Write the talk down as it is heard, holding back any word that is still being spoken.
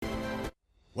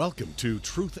Welcome to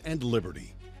Truth and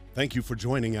Liberty. Thank you for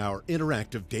joining our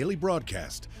interactive daily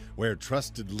broadcast, where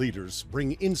trusted leaders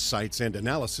bring insights and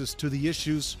analysis to the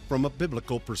issues from a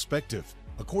biblical perspective.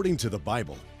 According to the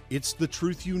Bible, it's the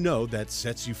truth you know that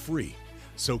sets you free.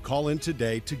 So call in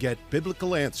today to get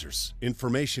biblical answers,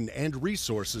 information, and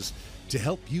resources to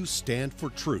help you stand for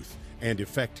truth and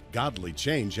effect godly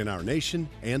change in our nation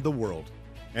and the world.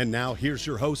 And now here's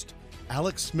your host,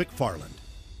 Alex McFarland.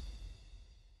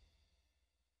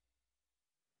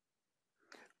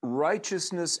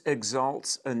 Righteousness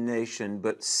exalts a nation,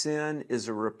 but sin is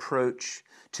a reproach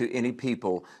to any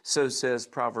people. So says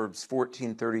Proverbs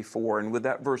 14:34. And with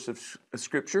that verse of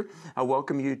Scripture, I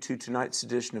welcome you to tonight's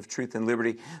edition of Truth and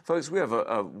Liberty. Folks, we have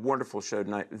a wonderful show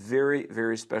tonight. Very,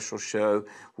 very special show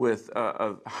with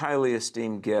a highly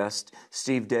esteemed guest,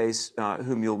 Steve Deace,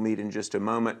 whom you'll meet in just a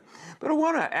moment. But I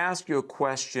want to ask you a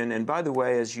question. And by the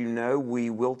way, as you know, we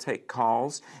will take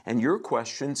calls and your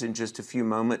questions in just a few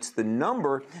moments. The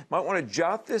number, might want to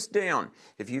jot this down.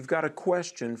 If you've got a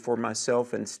question for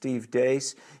myself and Steve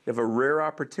Deace, you have a rare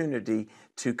opportunity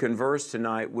to converse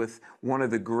tonight with one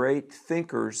of the great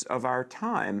thinkers of our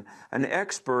time, an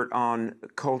expert on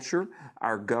culture,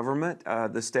 our government,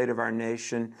 the state of our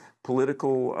nation,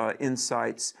 political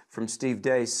insights from Steve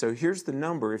Deace. So here's the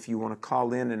number if you want to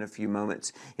call in a few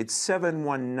moments. It's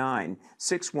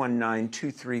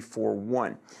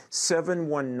 719-619-2341.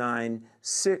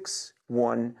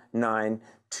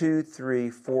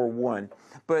 719-619-2341.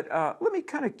 But let me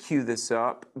kind of cue this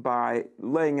up by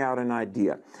laying out an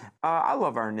idea. I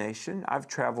love our nation. I've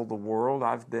traveled the world.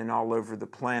 I've been all over the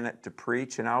planet to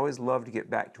preach, and I always love to get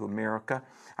back to America.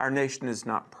 Our nation is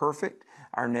not perfect.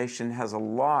 Our nation has a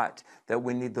lot that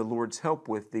we need the Lord's help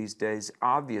with these days,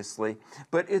 obviously,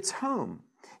 but it's home.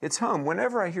 It's home.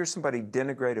 Whenever I hear somebody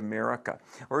denigrate America,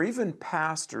 or even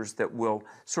pastors that will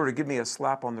sort of give me a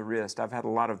slap on the wrist, I've had a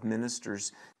lot of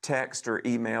ministers text or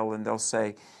email, and they'll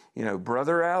say, you know,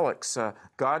 Brother Alex,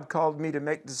 God called me to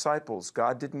make disciples.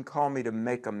 God didn't call me to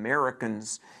make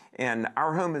Americans, and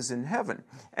our home is in heaven.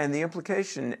 And the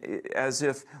implication, as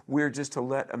if we're just to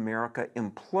let America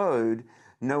implode,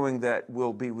 knowing that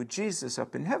we'll be with Jesus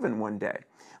up in heaven one day.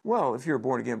 Well, if you're a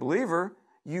born-again believer,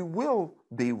 you will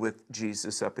be with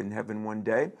Jesus up in heaven one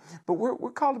day, but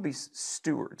we're called to be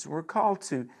stewards. We're called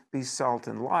to be salt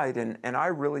and light, and I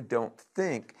really don't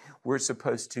think we're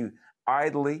supposed to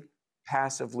idly,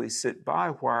 passively sit by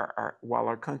while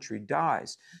our country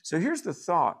dies. So here's the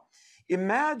thought.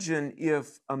 Imagine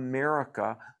if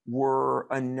America were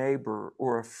a neighbor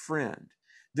or a friend.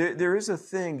 There is a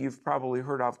thing you've probably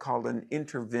heard of called an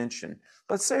intervention.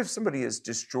 Let's say if somebody is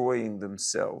destroying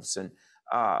themselves and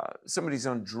somebody's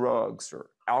on drugs or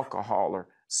alcohol or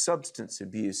substance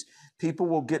abuse, people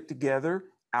will get together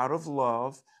out of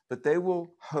love, but they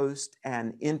will host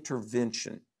an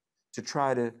intervention to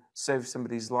try to save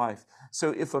somebody's life.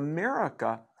 So if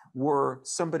America were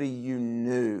somebody you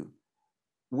knew,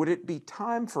 would it be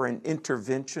time for an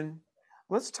intervention?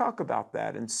 Let's talk about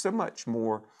that and so much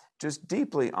more. Just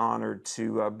deeply honored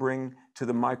to bring to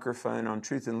the microphone on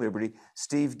Truth and Liberty,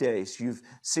 Steve Deace. You've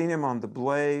seen him on The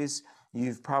Blaze.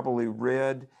 You've probably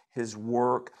read his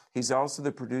work. He's also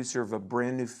the producer of a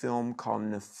brand new film called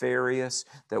Nefarious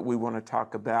that we want to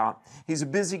talk about. He's a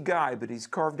busy guy, but he's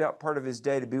carved out part of his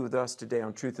day to be with us today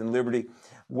on Truth and Liberty.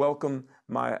 Welcome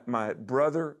my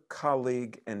brother,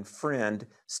 colleague, and friend,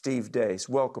 Steve Deace.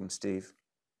 Welcome, Steve.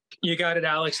 You got it,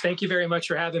 Alex. Thank you very much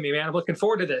for having me, man. I'm looking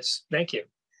forward to this. Thank you.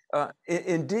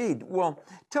 Indeed. Well,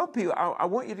 tell people, I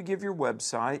want you to give your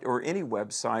website or any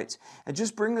websites and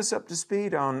just bring us up to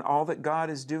speed on all that God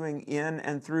is doing in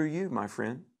and through you, my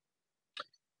friend.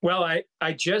 Well, I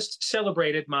just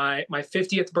celebrated my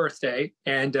 50th birthday,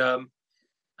 and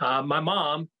my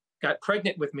mom got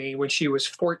pregnant with me when she was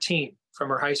 14 from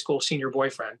her high school senior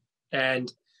boyfriend,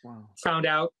 and found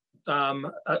out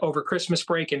over Christmas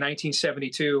break in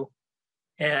 1972,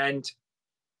 and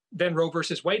then Roe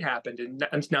versus Wade happened, and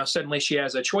now suddenly she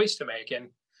has a choice to make, and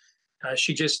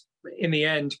she just, in the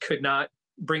end, could not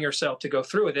bring herself to go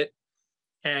through with it,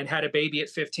 and had a baby at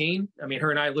 15. I mean, her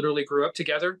and I literally grew up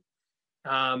together.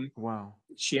 Wow.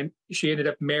 She ended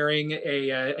up marrying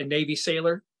a Navy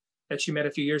sailor that she met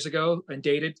a few years ago and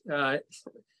dated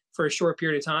for a short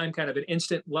period of time, kind of an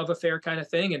instant love affair kind of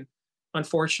thing. And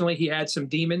unfortunately, he had some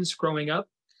demons growing up.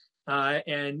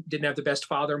 And didn't have the best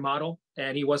father model,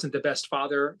 and he wasn't the best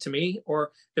father to me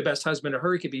or the best husband to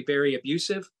her. He could be very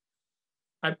abusive.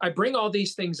 I bring all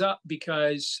these things up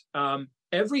because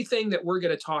everything that we're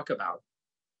going to talk about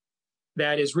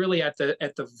that is really at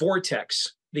the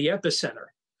vortex, the epicenter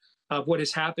of what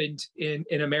has happened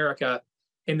in America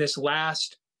in this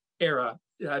last era,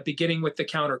 beginning with the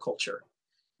counterculture,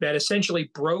 that essentially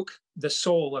broke the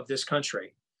soul of this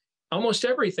country. Almost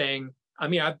everything, I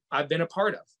mean, I've been a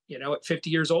part of. You know, at 50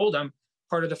 years old, I'm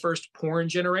part of the first porn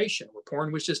generation, where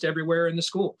porn was just everywhere in the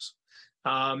schools.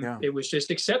 It was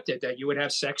just accepted that you would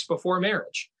have sex before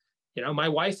marriage. You know, my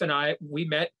wife and I, we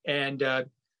met and,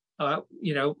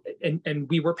 you know, and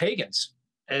we were pagans,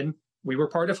 and we were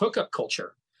part of hookup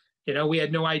culture. You know, we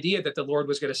had no idea that the Lord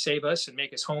was going to save us and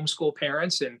make us homeschool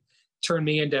parents and turn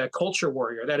me into a culture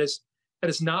warrior. That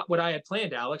is not what I had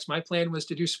planned, Alex. My plan was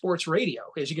to do sports radio.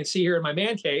 As you can see here in my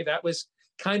man cave, that was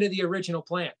kind of the original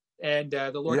plan. And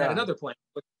the Lord had another plan,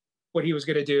 what he was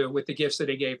going to do with the gifts that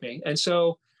he gave me. And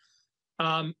so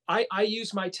I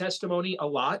use my testimony a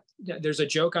lot. There's a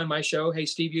joke on my show, hey,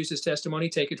 Steve used his testimony,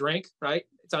 take a drink, right?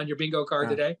 It's on your bingo card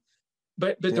today.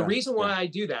 But the reason why I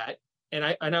do that, and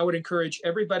I would encourage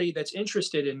everybody that's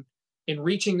interested in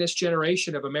reaching this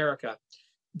generation of America,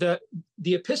 the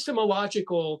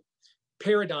epistemological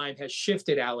paradigm has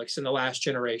shifted, Alex, in the last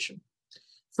generation.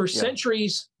 For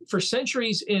centuries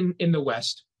in the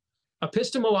West,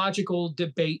 epistemological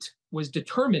debate was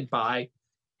determined by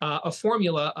a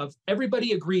formula of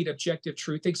everybody agreed objective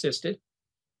truth existed.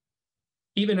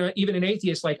 Even an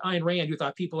atheist like Ayn Rand, who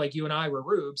thought people like you and I were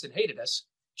rubes and hated us,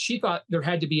 she thought there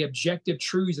had to be objective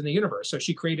truths in the universe. So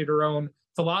she created her own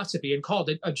philosophy and called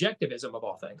it objectivism, of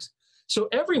all things. So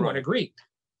everyone agreed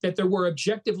that there were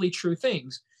objectively true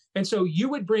things. And so you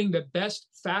would bring the best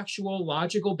factual,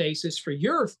 logical basis for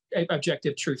your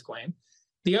objective truth claim.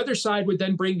 The other side would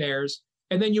then bring theirs.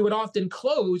 And then you would often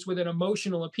close with an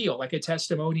emotional appeal, like a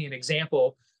testimony, an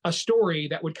example, a story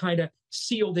that would kind of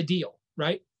seal the deal,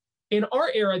 right? In our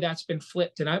era, that's been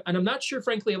flipped. And I'm not sure,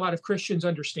 frankly, a lot of Christians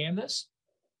understand this.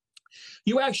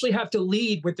 You actually have to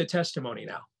lead with the testimony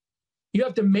now. You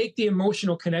have to make the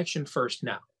emotional connection first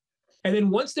now. And then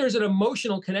once there's an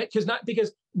emotional connect,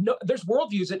 because there's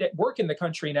worldviews at work in the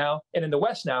country now and in the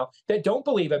West now that don't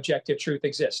believe objective truth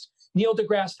exists. Neil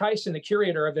deGrasse Tyson, the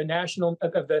curator of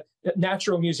the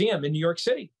Natural Museum in New York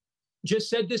City, just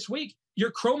said this week,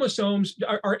 your chromosomes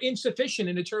are insufficient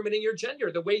in determining your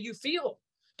gender. The way you feel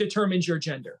determines your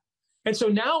gender. And so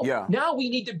now we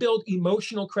need to build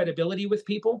emotional credibility with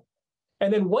people.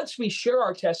 And then once we share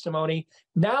our testimony,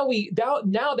 now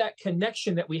that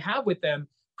connection that we have with them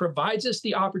provides us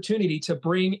the opportunity to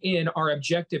bring in our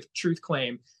objective truth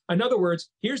claim. In other words,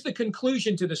 here's the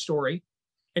conclusion to the story.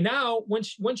 And now,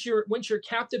 once you're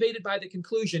captivated by the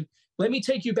conclusion, let me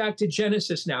take you back to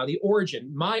Genesis now, the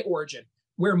origin, my origin,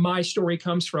 where my story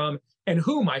comes from and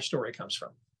who my story comes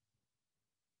from.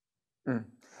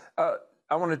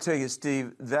 I want to tell you,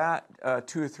 Steve, that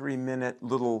 2 or 3 minute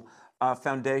little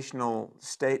foundational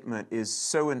statement is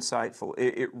so insightful.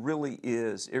 It really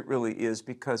is. It really is,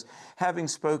 because having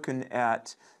spoken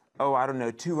at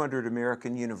 200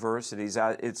 American universities.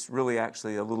 It's really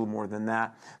actually a little more than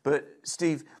that. But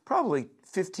Steve, probably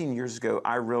 15 years ago,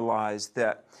 I realized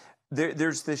that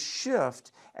there's this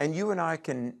shift, and you and I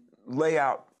can lay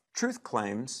out truth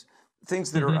claims,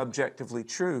 things that are objectively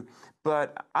true.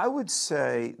 But I would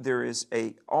say there is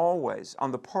always,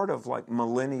 on the part of like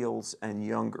millennials and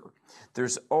younger,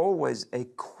 there's always a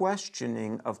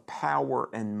questioning of power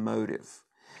and motive.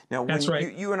 Now, when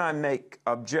you and I make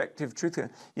objective truth,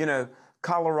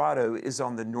 Colorado is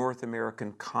on the North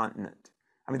American continent.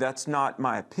 I mean, that's not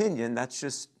my opinion. That's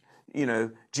just,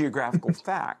 geographical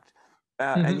fact.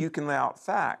 And you can lay out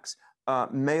facts.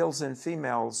 Males and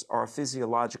females are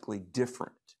physiologically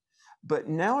different. But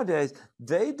nowadays,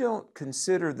 they don't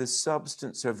consider the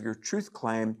substance of your truth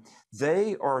claim.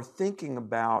 They are thinking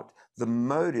about the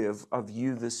motive of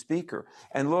you, the speaker.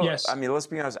 And look, I mean, let's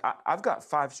be honest, I've got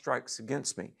 5 strikes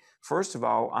against me. First of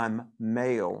all, I'm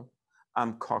male,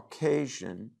 I'm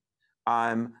Caucasian,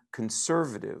 I'm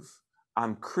conservative,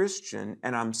 I'm Christian,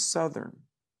 and I'm Southern.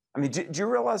 I mean, do you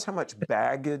realize how much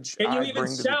baggage I bring to the table? And you even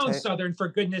sound Southern, for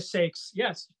goodness sakes.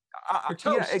 Yes.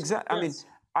 Yeah, exactly. Yes. I mean,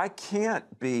 I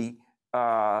can't be,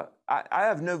 I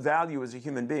have no value as a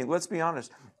human being. Let's be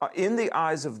honest. In the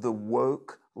eyes of the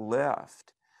woke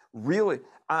left, really,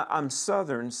 I'm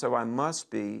Southern, so I must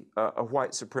be a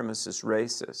white supremacist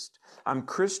racist. I'm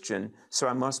Christian, so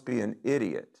I must be an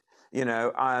idiot.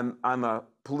 I'm a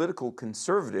political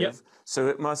conservative, so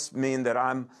it must mean that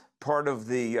I'm part of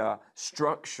the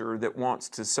structure that wants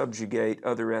to subjugate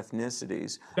other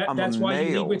ethnicities. That's why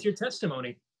you lead with your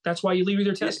testimony. That's why you lead with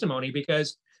your testimony,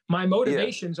 because my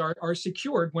motivations are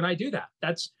secured when I do that.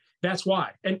 That's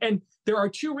why. And there are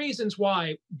 2 reasons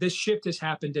why this shift has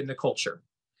happened in the culture.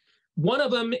 One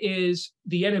of them is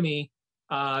the enemy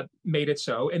made it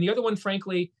so. And the other one,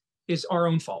 frankly, is our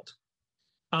own fault.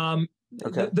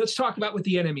 Let's talk about what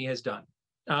the enemy has done.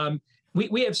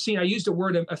 we have seen, I used a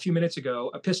word a few minutes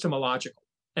ago, epistemological,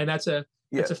 and that's a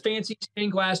fancy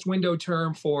stained glass window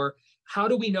term for how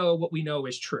do we know what we know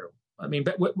is true? I mean,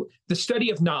 but the study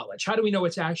of knowledge, how do we know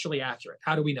it's actually accurate?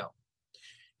 How do we know?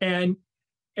 And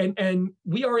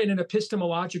we are in an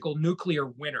epistemological nuclear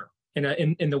winter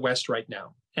in the West right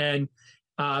now. And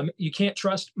you can't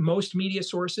trust most media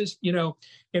sources. You know,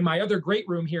 in my other great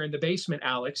room here in the basement,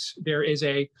 Alex, there is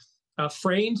a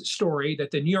framed story that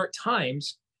the New York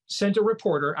Times sent a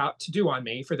reporter out to do on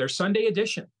me for their Sunday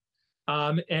edition,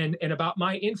 and about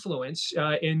my influence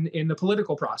in the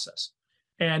political process.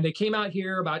 And they came out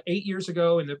here about 8 years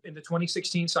ago in the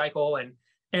 2016 cycle,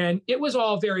 and it was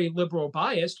all very liberal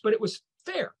biased, but it was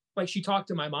fair. Like, she talked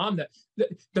to my mom,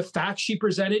 the facts she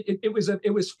presented,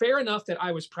 it was fair enough that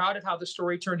I was proud of how the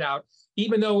story turned out,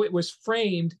 even though it was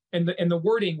framed and the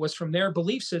wording was from their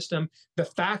belief system. The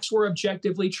facts were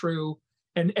objectively true,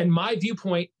 and my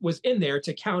viewpoint was in there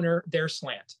to counter their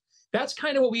slant. That's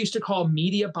kind of what we used to call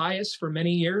media bias for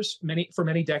many years, for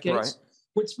many decades.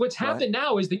 Right. What's happened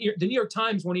now is the New York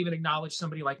Times won't even acknowledge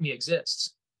somebody like me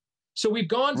exists. So we've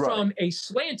gone from a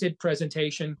slanted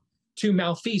presentation to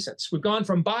malfeasance. We've gone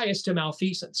from bias to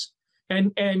malfeasance.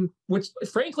 And what's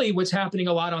happening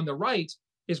a lot on the right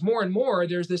is more and more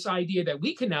there's this idea that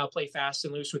we can now play fast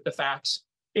and loose with the facts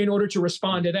in order to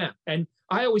respond to them. And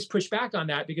I always push back on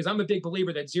that, because I'm a big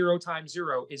believer that 0 times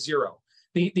 0 is 0.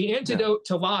 The antidote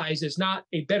to lies is not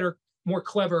a better, more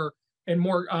clever, and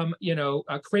more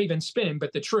craven spin,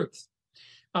 but the truth.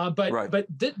 And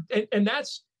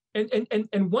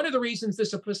one of the reasons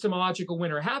this epistemological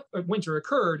winter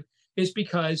occurred is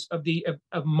because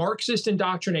of Marxist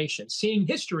indoctrination, seeing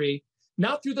history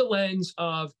not through the lens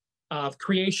of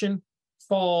creation,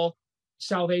 fall,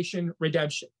 salvation,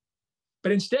 redemption,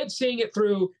 but instead seeing it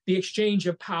through the exchange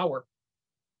of power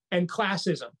and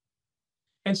classism.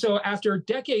 And so after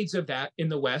decades of that in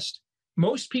the West,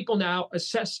 most people now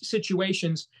assess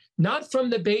situations not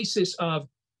from the basis of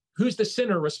who's the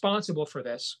sinner responsible for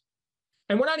this.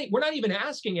 And we're not even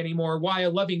asking anymore why a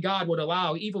loving God would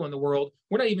allow evil in the world.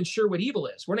 We're not even sure what evil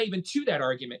is. We're not even to that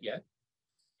argument yet.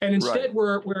 And instead,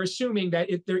 we're assuming that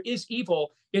if there is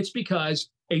evil, it's because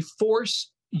a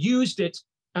force used it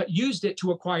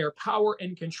to acquire power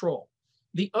and control.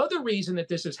 The other reason that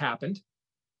this has happened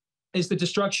is the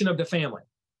destruction of the family,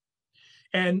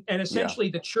 and essentially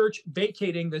the church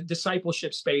vacating the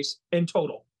discipleship space in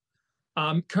total,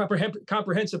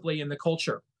 comprehensively in the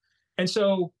culture. And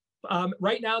so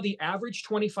right now, the average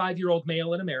 25-year-old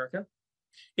male in America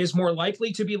is more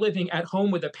likely to be living at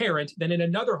home with a parent than in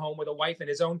another home with a wife and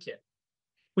his own kid.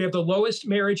 We have the lowest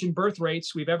marriage and birth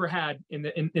rates we've ever had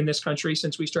in this country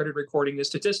since we started recording this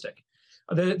statistic.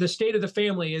 The state of the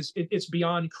family it's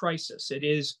beyond crisis.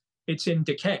 It's in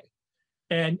decay.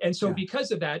 And so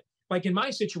because of that, like in my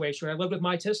situation, I lived with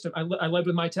my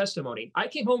testimony. I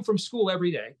came home from school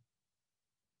every day,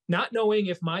 not knowing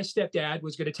if my stepdad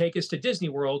was going to take us to Disney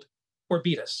World or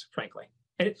beat us, frankly.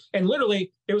 And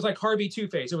literally, it was like Harvey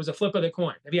Two-Face. It was a flip of the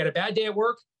coin. If he had a bad day at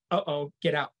work,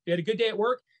 get out. If he had a good day at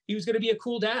work, he was going to be a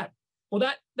cool dad.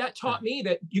 Well, that taught me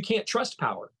that you can't trust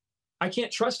power. I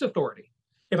can't trust authority.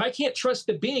 If I can't trust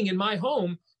the being in my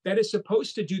home that is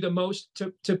supposed to do the most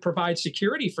to provide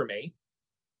security for me,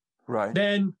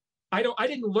 then I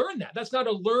didn't learn that. That's not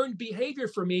a learned behavior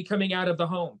for me coming out of the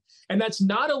home. And that's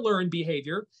not a learned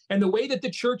behavior. And the way that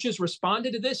the church has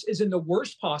responded to this is in the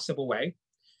worst possible way.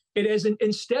 It is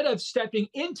instead of stepping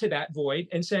into that void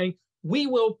and saying, we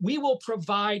will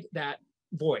provide that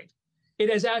void. It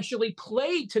has actually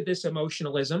played to this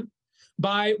emotionalism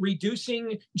by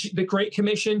reducing the Great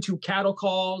Commission to cattle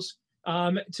calls,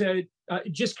 to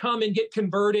just come and get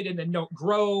converted and then don't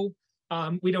grow.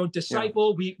 We don't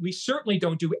disciple. We certainly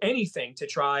don't do anything to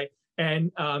try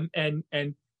and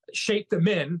shape the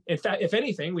men. In fact, if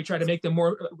anything, we try to make them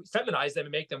more, feminize them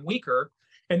and make them weaker.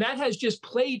 And that has just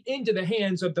played into the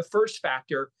hands of the first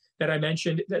factor that I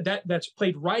mentioned. That's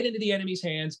played right into the enemy's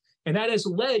hands, and that has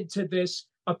led to this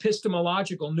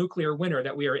epistemological nuclear winter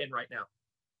that we are in right now.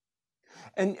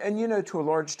 And you know, to a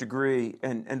large degree,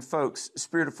 and folks,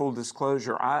 spirit of full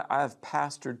disclosure, I've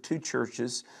pastored 2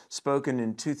 churches, spoken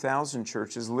in 2,000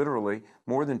 churches, literally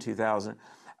more than 2,000.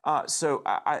 So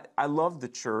I love the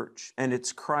church, and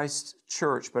it's Christ's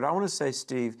church. But I want to say,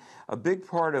 Steve, a big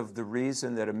part of the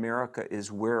reason that America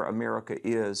is where America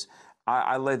is,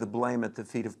 I lay the blame at the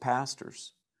feet of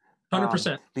pastors.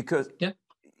 100%. Because,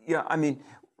 I mean,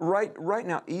 right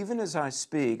now, even as I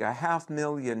speak,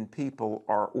 500,000 people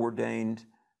are ordained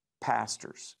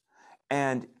pastors.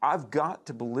 And I've got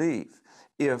to believe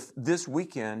if this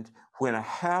weekend, when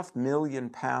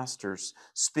 500,000 pastors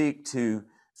speak to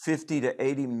 50 to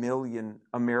 80 million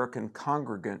American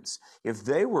congregants, if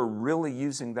they were really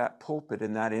using that pulpit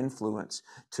and that influence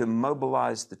to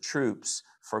mobilize the troops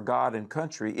for God and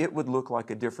country, it would look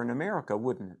like a different America,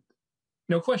 wouldn't it?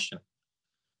 No question.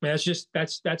 I mean,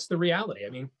 that's the reality. I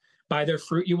mean, by their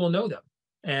fruit you will know them.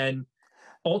 And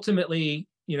ultimately,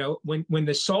 when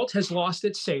the salt has lost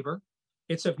its savor,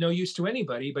 it's of no use to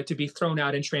anybody but to be thrown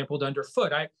out and trampled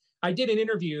underfoot. I did an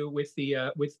interview with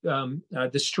the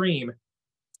Stream,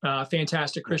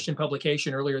 fantastic Christian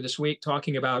publication earlier this week,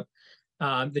 talking about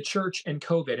the church and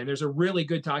COVID. And there's a really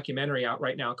good documentary out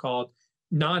right now called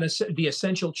The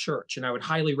Essential Church, and I would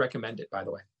highly recommend it, by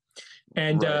the way.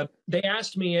 And Right. they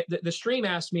asked me, the Stream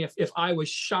asked me if I was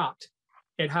shocked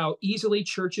at how easily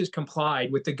churches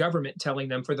complied with the government telling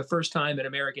them for the first time in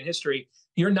American history,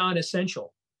 you're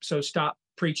non-essential, so stop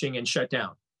preaching and shut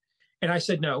down. And I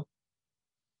said no,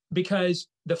 because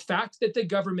the fact that the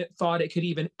government thought it could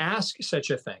even ask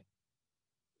such a thing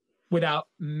without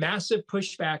massive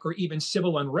pushback or even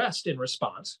civil unrest in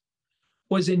response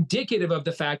was indicative of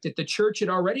the fact that the church had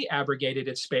already abrogated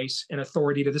its space and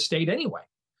authority to the state anyway.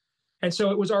 And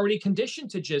so it was already conditioned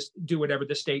to just do whatever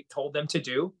the state told them to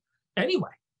do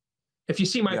anyway. If you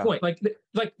see my point, like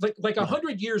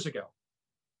 100 years ago,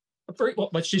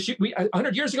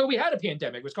 100 years ago, we had a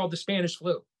pandemic. It was called the Spanish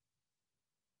flu.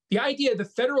 The idea the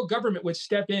federal government would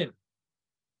step in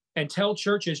and tell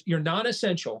churches, you're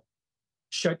non-essential,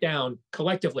 shut down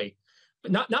collectively,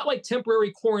 not like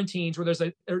temporary quarantines where there's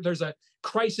a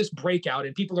crisis breakout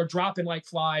and people are dropping like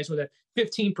flies with a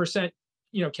 15%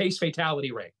 case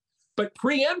fatality rate, but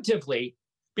preemptively,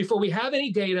 before we have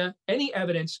any data, any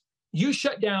evidence, you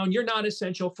shut down, you're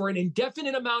non-essential for an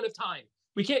indefinite amount of time.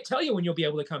 We can't tell you when you'll be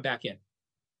able to come back in.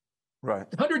 Right.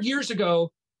 100 years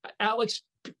ago, Alex,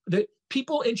 the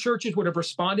people in churches would have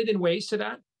responded in ways to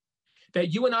that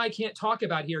you and I can't talk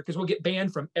about here because we'll get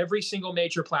banned from every single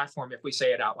major platform if we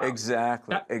say it out loud.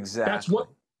 Exactly.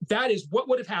 That is what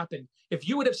would have happened. If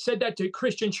you would have said that to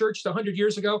Christian church 100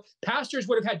 years ago, pastors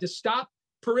would have had to stop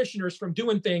parishioners from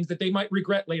doing things that they might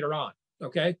regret later on.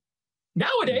 Okay.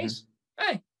 Nowadays,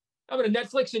 hey, I'm going to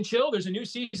Netflix and chill. There's a new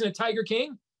season of Tiger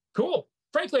King. Cool.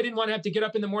 Frankly, I didn't want to have to get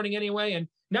up in the morning anyway. And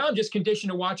now I'm just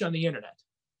conditioned to watch on the internet.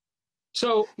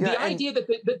 So the idea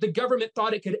that the government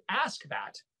thought it could ask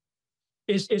that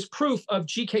is proof of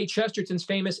G.K. Chesterton's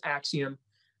famous axiom: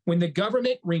 when the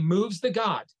government removes the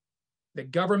God, the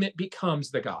government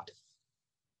becomes the God.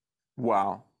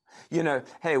 Wow.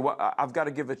 Hey, I've got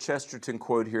to give a Chesterton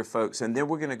quote here, folks, and then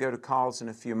we're going to go to calls in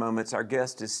a few moments. Our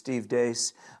guest is Steve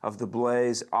Deace of The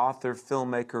Blaze, author,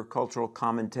 filmmaker, cultural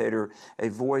commentator, a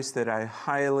voice that I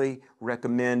highly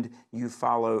recommend you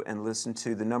follow and listen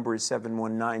to. The number is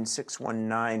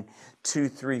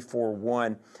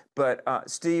 719-619-2341. But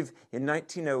Steve, in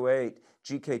 1908,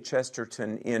 G.K.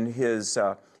 Chesterton, in his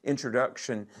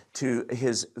introduction to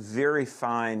his very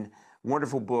fine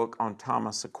wonderful book on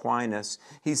Thomas Aquinas,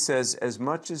 he says, as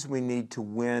much as we need to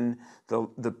win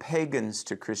the pagans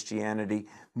to Christianity,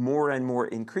 more and more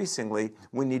increasingly,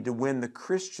 we need to win the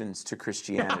Christians to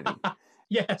Christianity.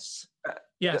 Yes.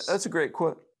 Yes. That's a great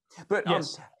quote. But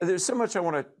yes. There's so much I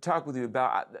want to talk with you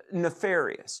about.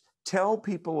 Nefarious. Tell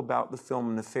people about the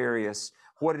film Nefarious,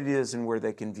 what it is and where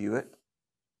they can view it.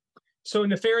 So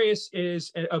Nefarious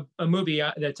is a movie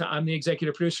that I'm the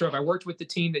executive producer of. I worked with the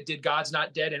team that did God's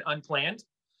Not Dead and Unplanned.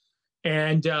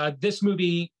 And this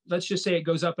movie, let's just say it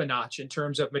goes up a notch in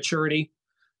terms of maturity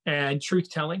and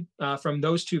truth-telling from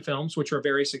those two films, which were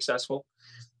very successful.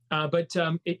 But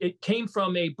it came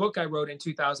from a book I wrote in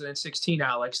 2016,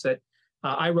 Alex, that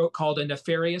I wrote called A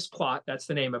Nefarious Plot. That's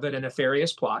the name of it, A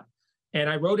Nefarious Plot. And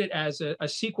I wrote it as a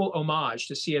sequel homage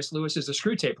to C.S. Lewis's The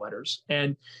Screwtape Letters.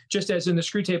 And just as in the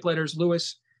Screwtape Letters,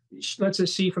 Lewis lets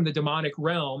us see from the demonic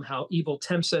realm how evil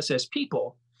tempts us as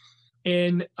people.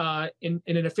 In A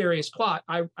Nefarious Plot,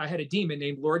 I had a demon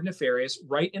named Lord Nefarious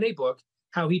write in a book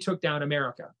how he took down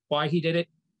America, why he did it,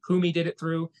 whom he did it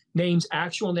through, names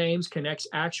actual names, connects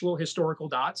actual historical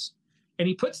dots. And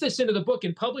he puts this into the book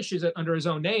and publishes it under his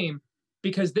own name,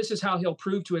 because this is how he'll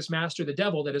prove to his master, the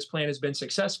devil, that his plan has been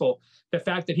successful. The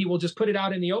fact that he will just put it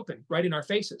out in the open, right in our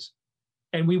faces.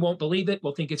 And we won't believe it.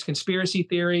 We'll think it's conspiracy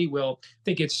theory. We'll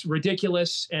think it's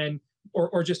ridiculous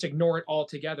or just ignore it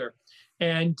altogether.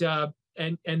 And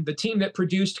the team that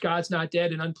produced God's Not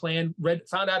Dead and Unplanned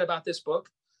found out about this book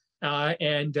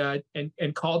and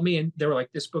called me, and they were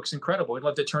like, this book's incredible. We'd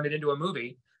love to turn it into a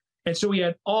movie. And so we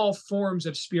had all forms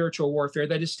of spiritual warfare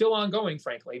that is still ongoing,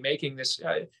 frankly, making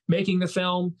the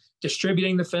film,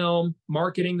 distributing the film,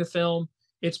 marketing the film.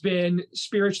 It's been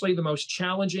spiritually the most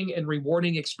challenging and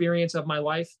rewarding experience of my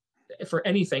life for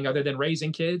anything other than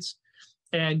raising kids.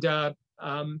 And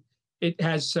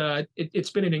It's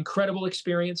been an incredible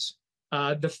experience.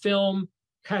 The film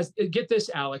has, get this,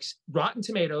 Alex, Rotten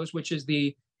Tomatoes, which is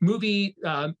the movie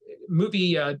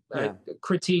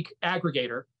critique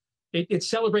aggregator. It's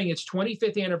celebrating its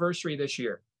 25th anniversary this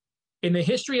year. In the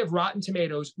history of Rotten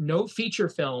Tomatoes, no feature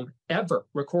film ever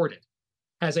recorded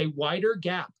has a wider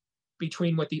gap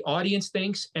between what the audience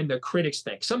thinks and the critics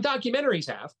think. Some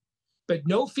documentaries have, but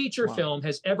no feature film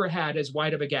has ever had as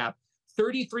wide of a gap.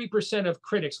 33% of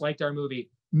critics liked our movie.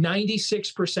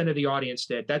 96% of the audience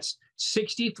did. That's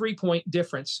 63-point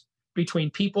difference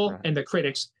between people and the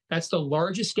critics. That's the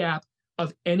largest gap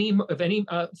of any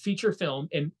feature film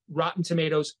in Rotten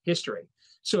Tomatoes history.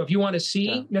 So if you want to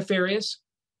see Nefarious,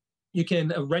 you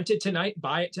can rent it tonight,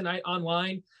 buy it tonight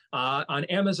online, on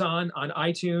Amazon, on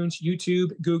iTunes,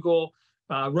 YouTube, Google,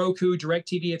 Roku,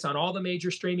 DirecTV. It's on all the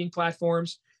major streaming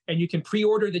platforms. And you can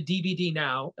pre-order the DVD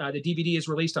now. The DVD is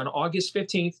released on August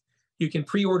 15th. You can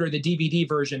pre-order the DVD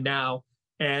version now.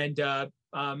 And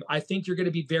I think you're going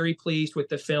to be very pleased with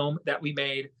the film that we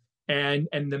made and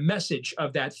the message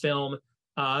of that film.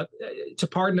 To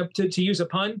use a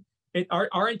pun,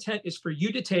 our intent is for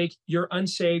you to take your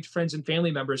unsaved friends and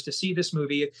family members to see this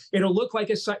movie. It'll look like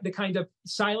the kind of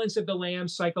Silence of the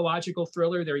Lambs psychological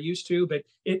thriller they're used to, but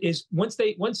it is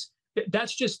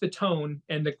that's just the tone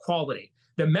and the quality.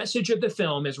 The message of the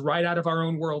film is right out of our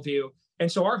own worldview.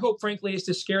 And so our hope, frankly, is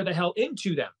to scare the hell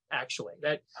into them, actually,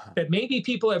 that maybe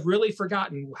people have really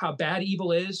forgotten how bad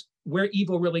evil is, where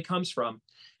evil really comes from.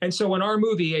 And so in our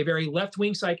movie, a very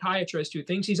left-wing psychiatrist who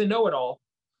thinks he's a know-it-all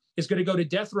is going to go to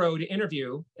death row to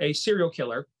interview a serial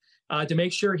killer to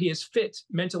make sure he is fit,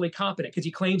 mentally competent, because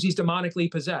he claims he's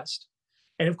demonically possessed.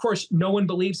 And of course, no one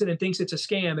believes it and thinks it's a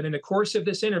scam. And in the course of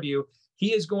this interview,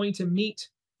 he is going to meet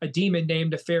a demon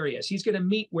named Nefarious. He's going to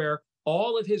meet where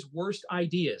all of his worst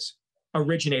ideas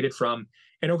originated from.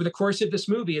 And over the course of this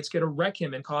movie, it's going to wreck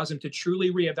him and cause him to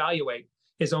truly reevaluate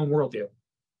his own worldview.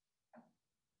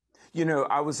 You know,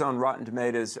 I was on Rotten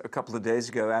Tomatoes a couple of days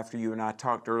ago after you and I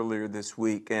talked earlier this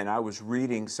week, and I was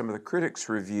reading some of the critics'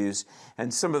 reviews,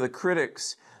 and some of the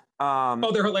critics...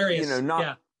 they're hilarious. You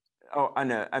know, Oh, I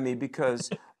know. I mean, because,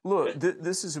 look,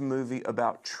 this is a movie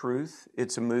about truth.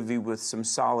 It's a movie with some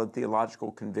solid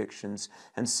theological convictions.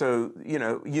 And so, you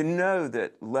know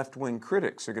that left-wing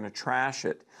critics are going to trash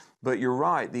it. But you're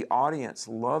right, the audience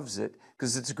loves it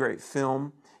because it's a great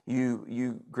film.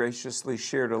 You graciously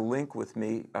shared a link with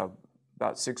me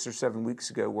about 6 or 7 weeks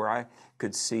ago where I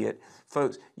could see it.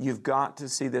 Folks, you've got to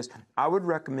see this. I would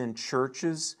recommend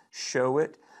churches show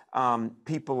it.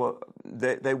 People,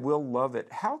 they will love it.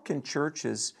 How can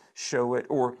churches show it?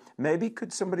 Or maybe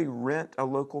could somebody rent a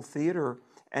local theater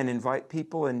and invite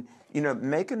people and,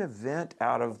 make an event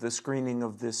out of the screening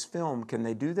of this film? Can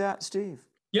they do that, Steve?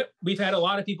 Yep. We've had a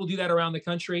lot of people do that around the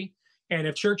country. And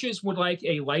if churches would like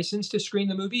a license to screen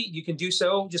the movie, you can do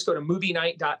so. Just go to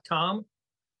movienight.com.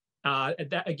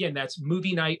 Again, that's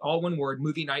movie night, all one word,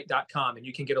 movienight.com, and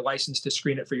you can get a license to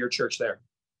screen it for your church there.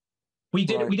 We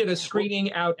did a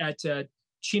screening out at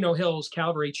Chino Hills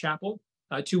Calvary Chapel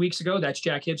 2 weeks ago. That's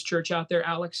Jack Hibbs Church out there,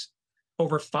 Alex.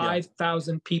 Over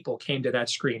 5,000 people came to that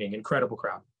screening. Incredible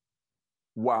crowd.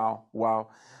 Wow.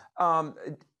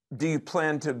 Do you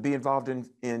plan to be involved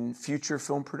in future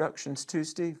film productions too,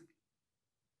 Steve?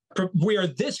 We are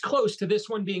this close to this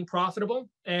one being profitable,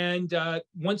 and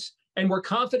we're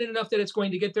confident enough that it's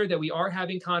going to get there that we are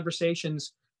having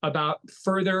conversations about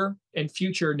further and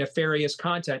future nefarious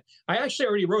content. I actually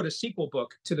already wrote a sequel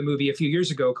book to the movie a few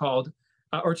years ago called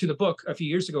A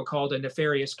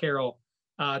Nefarious Carol,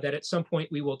 that at some point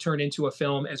we will turn into a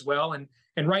film as well. And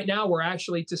right now we're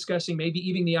actually discussing maybe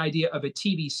even the idea of a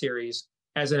TV series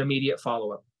as an immediate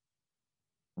follow-up.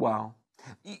 Wow.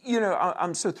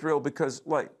 I'm so thrilled because,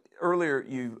 like, earlier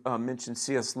you mentioned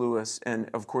C.S. Lewis, and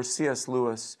of course C.S.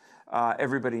 Lewis,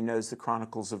 everybody knows the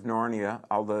Chronicles of Narnia,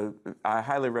 although I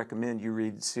highly recommend you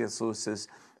read C.S. Lewis's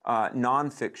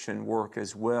nonfiction work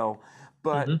as well.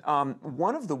 But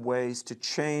one of the ways to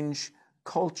change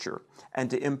culture and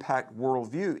to impact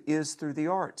worldview is through the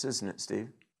arts, isn't it, Steve?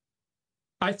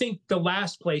 I think the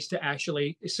last place to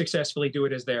actually successfully do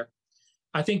it is there.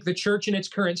 I think the church in its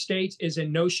current state is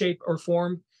in no shape or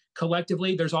form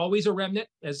collectively. There's always a remnant,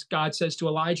 as God says to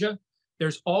Elijah.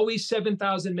 There's always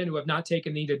 7,000 men who have not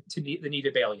taken the knee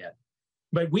to Baal yet.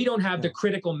 But we don't have the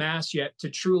critical mass yet to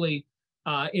truly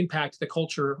impact the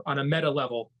culture on a meta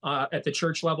level at the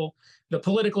church level. The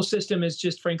political system is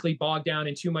just frankly bogged down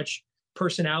in too much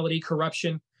personality,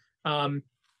 corruption.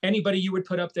 Anybody you would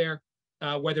put up there,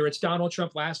 whether it's Donald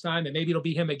Trump last time, and maybe it'll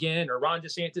be him again, or Ron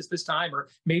DeSantis this time, or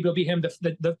maybe it'll be him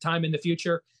the time in the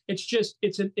future. It's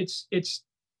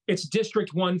It's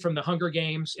District 1 from the Hunger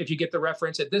Games, if you get the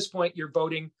reference. At this point, you're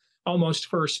voting almost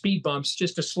for speed bumps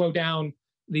just to slow down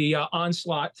the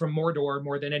onslaught from Mordor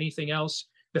more than anything else.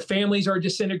 The families are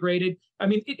disintegrated. I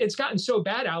mean, it's gotten so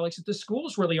bad, Alex, that the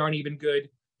schools really aren't even good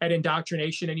at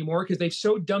indoctrination anymore because they've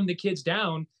so dumbed the kids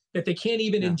down that they can't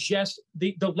even ingest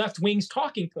the left wing's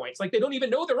talking points. Like, they don't even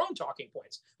know their own talking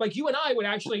points. Like, you and I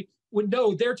would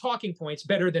know their talking points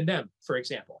better than them, for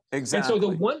example. Exactly. And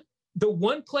so the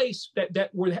one place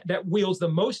that wields the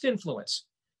most influence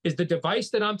is the device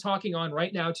that I'm talking on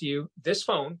right now to you, this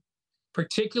phone,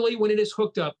 particularly when it is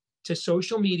hooked up to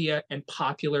social media and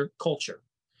popular culture.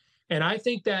 And I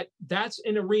think that that's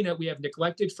an arena we have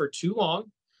neglected for too long.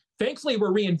 Thankfully,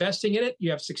 we're reinvesting in it.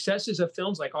 You have successes of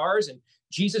films like ours and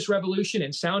Jesus Revolution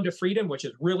and Sound of Freedom, which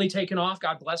has really taken off.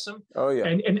 God bless them. Oh,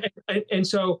 yeah. And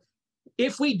so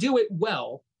if we do it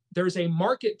well, there's a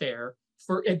market there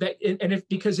for that.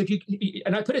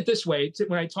 And I put it this way,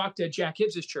 when I talked to Jack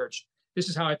Hibbs's church, this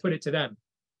is how I put it to them.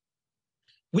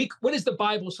 What is the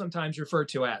Bible sometimes referred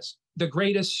to as? The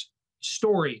greatest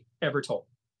story ever told.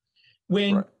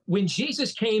 When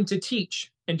Jesus came to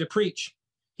teach and to preach,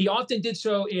 he often did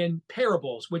so in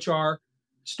parables, which are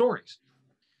stories.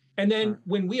 And then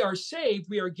when we are saved,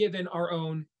 we are given our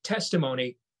own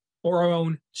testimony or our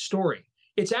own story.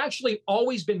 It's actually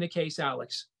always been the case,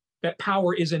 Alex, that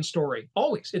power is in story.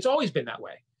 Always. It's always been that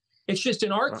way. It's just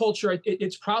in our culture,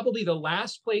 it's probably the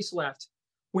last place left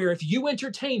where if you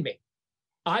entertain me,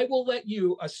 I will let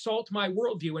you assault my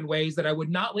worldview in ways that I would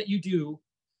not let you do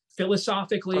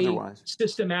philosophically, otherwise,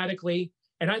 systematically.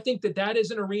 And I think that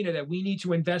is an arena that we need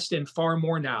to invest in far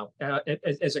more now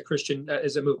as a Christian,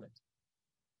 as a movement.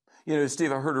 You know,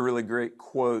 Steve, I heard a really great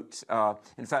quote.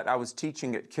 In fact, I was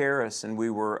teaching at Caris, and we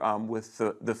were with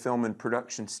the film and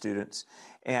production students.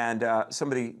 And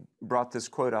somebody brought this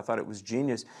quote. I thought it was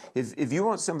genius. If you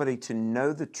want somebody to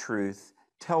know the truth,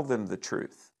 tell them the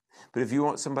truth. But if you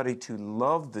want somebody to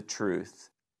love the truth,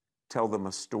 tell them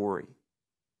a story.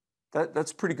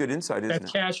 That's pretty good insight, isn't it?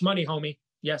 That's cash money, homie.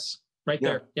 Yes, right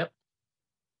there. Yep.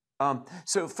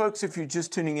 So, folks, if you're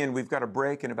just tuning in, we've got a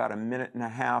break in about a minute and a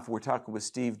half. We're talking with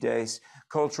Steve Deace,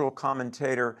 cultural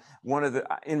commentator,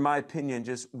 in my opinion,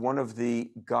 just one of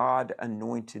the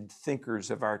God-anointed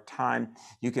thinkers of our time.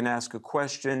 You can ask a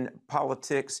question,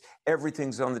 politics,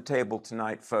 everything's on the table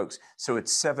tonight, folks. So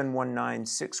it's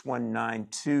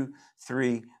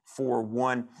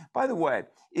 719-619-2341. By the way,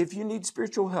 if you need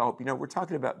spiritual help, you know, we're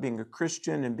talking about being a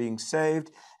Christian and being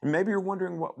saved, and maybe you're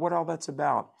wondering what all that's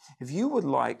about. If you would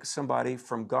like somebody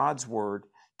from God's Word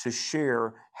to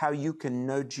share how you can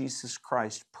know Jesus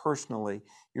Christ personally,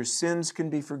 your sins can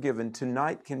be forgiven.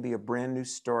 Tonight can be a brand new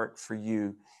start for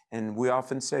you. And we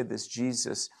often say this,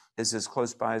 Jesus is as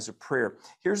close by as a prayer.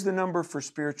 Here's the number for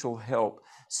spiritual help,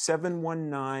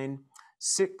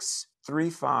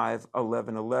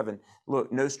 719-635-1111.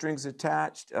 Look, no strings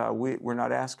attached. We're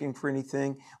not asking for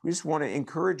anything. We just want to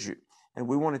encourage you. And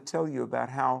we want to tell you about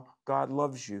how God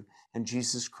loves you and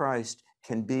Jesus Christ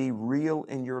can be real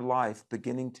in your life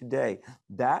beginning today.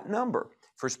 That number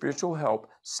for spiritual help,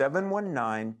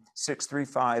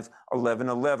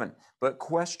 719-635-1111. But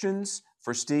questions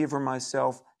for Steve or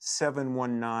myself,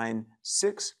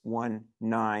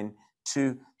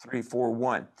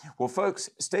 719-619-2341. Well, folks,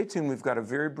 stay tuned. We've got a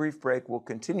very brief break. We'll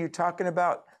continue talking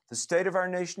about the state of our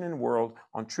nation and world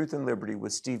on Truth and Liberty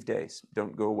with Steve Deace.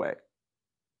 Don't go away.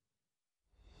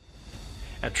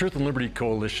 At Truth and Liberty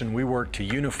Coalition, we work to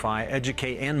unify,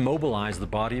 educate, and mobilize the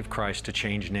body of Christ to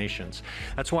change nations.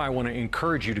 That's why I want to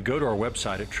encourage you to go to our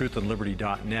website at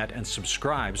truthandliberty.net and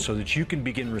subscribe so that you can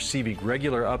begin receiving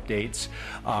regular updates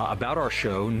about our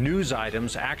show, news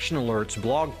items, action alerts,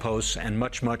 blog posts, and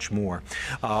much, much more.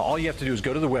 All you have to do is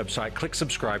go to the website, click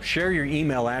subscribe, share your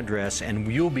email address,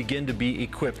 and you'll begin to be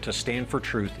equipped to stand for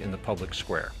truth in the public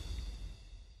square.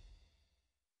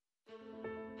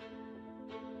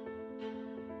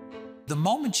 The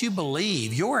moment you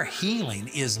believe, your healing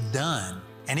is done.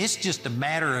 And it's just a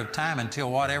matter of time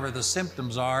until whatever the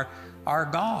symptoms are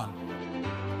gone.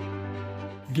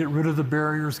 Get rid of the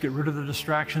barriers, get rid of the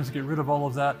distractions, get rid of all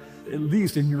of that. At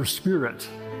least in your spirit,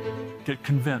 get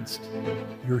convinced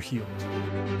you're healed.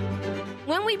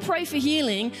 When we pray for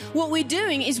healing, what we're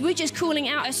doing is we're just calling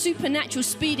out a supernatural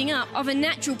speeding up of a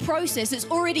natural process that's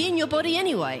already in your body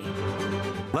anyway.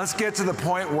 Let's get to the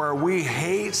point where we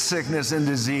hate sickness and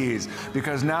disease,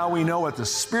 because now we know what the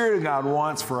Spirit of God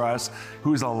wants for us,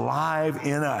 who's alive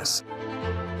in us.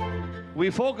 We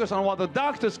focus on what the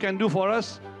doctors can do for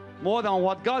us more than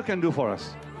what God can do for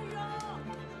us.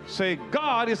 Say,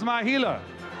 God is my healer,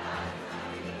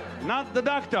 not the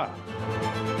doctor.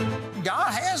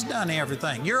 God has done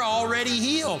everything. You're already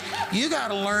healed. You got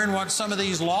to learn what some of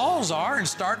these laws are and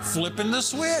start flipping the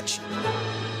switch.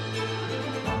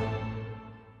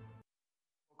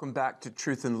 Welcome back to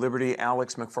Truth and Liberty.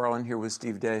 Alex McFarland here with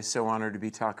Steve Deace. So honored to be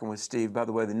talking with Steve. By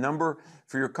the way, the number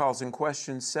for your calls and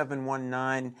questions,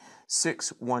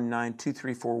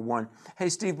 719-619-2341. Hey,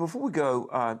 Steve, before we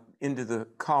go into the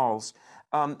calls,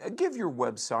 give your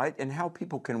website and how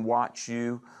people can watch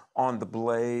you on the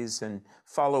Blaze and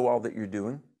follow all that you're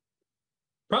doing.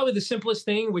 Probably the simplest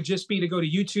thing would just be to go to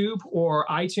YouTube or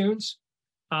iTunes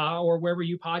or wherever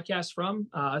you podcast from,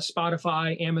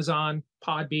 Spotify, Amazon,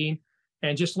 Podbean.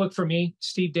 And just look for me,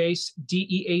 Steve Deace,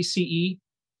 D-E-A-C-E.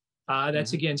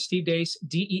 That's again, Steve Deace,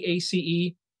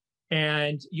 D-E-A-C-E.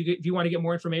 And if you want to get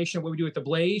more information on what we do at The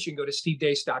Blaze, you can go to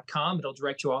stevedeace.com. It'll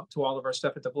direct you to all of our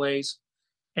stuff at The Blaze.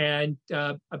 And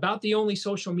about the only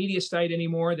social media site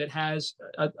anymore that has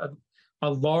a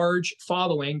large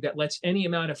following that lets any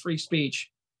amount of free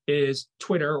speech is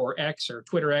Twitter or X or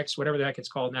Twitter X, whatever the heck it's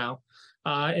called now.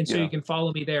 And so you can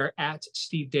follow me there at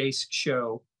Steve Deace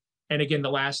Show. And again,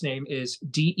 the last name is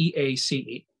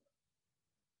D-E-A-C-E.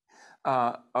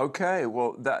 Okay,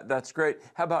 well, that's great.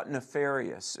 How about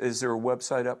Nefarious? Is there a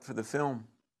website up for the film?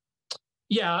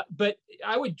 Yeah, but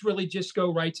I would really just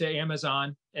go right to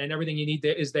Amazon, and everything you need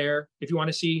is there. If you want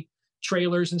to see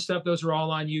trailers and stuff, those are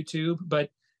all on YouTube. But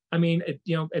I mean,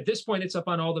 at this point, it's up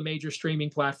on all the major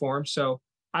streaming platforms. So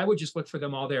I would just look for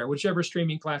them all there, whichever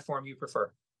streaming platform you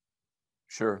prefer.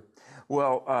 Sure.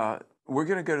 Well, we're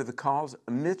going to go to the calls.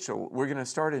 Mitchell, we're going to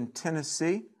start in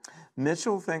Tennessee.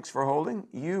 Mitchell, thanks for holding.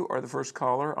 You are the first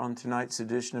caller on tonight's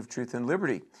edition of Truth and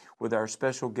Liberty with our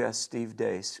special guest, Steve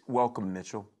Deace. Welcome,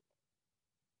 Mitchell.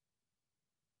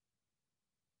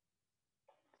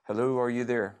 Hello, are you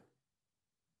there?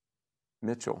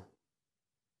 Mitchell,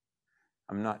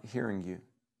 I'm not hearing you.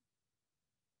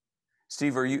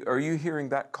 Steve, are you hearing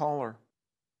that caller?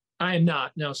 I am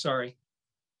not. No, sorry.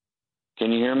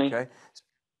 Can you hear me? Okay.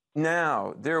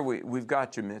 Now, we've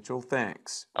got you, Mitchell.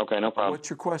 Thanks. Okay, no problem. What's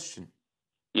your question?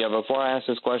 Yeah, before I ask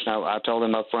this question, I told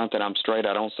him up front that I'm straight.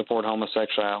 I don't support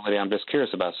homosexuality. I'm just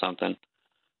curious about something.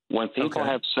 When people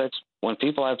have sex with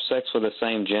the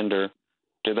same gender,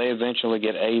 do they eventually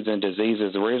get AIDS and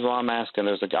diseases? The reason why I'm asking,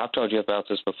 I've told you about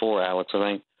this before, Alex. I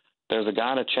think there's a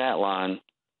guy in a chat line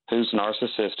who's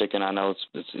narcissistic, and I know it's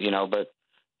but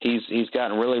he's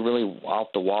gotten really, really off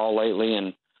the wall lately,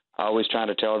 and always trying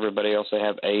to tell everybody else they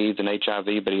have AIDS and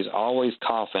HIV, but he's always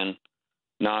coughing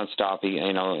nonstop.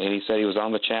 And he said he was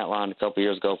on the chat line a couple of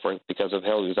years ago because of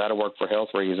health. He was out of work for health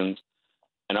reasons,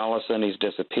 and all of a sudden he's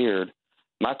disappeared.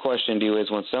 My question to you is,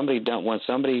 when somebody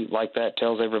like that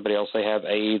tells everybody else they have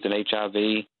AIDS and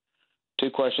HIV,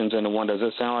 two questions into one. Does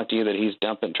it sound like to you that he's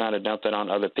trying to dump that on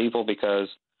other people? Because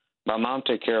my mom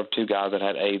took care of two guys that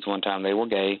had AIDS one time. They were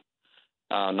gay.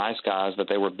 Nice guys, but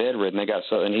they were bedridden.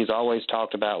 And he's always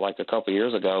talked about, like a couple of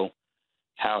years ago,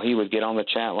 how he would get on the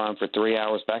chat line for 3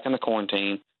 hours back in the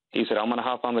quarantine. He said, I'm going to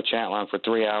hop on the chat line for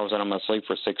 3 hours and I'm going to sleep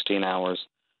for 16 hours.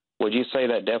 Would you say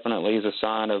that definitely is a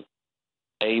sign of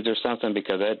AIDS or something?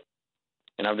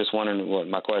 And I'm just wondering what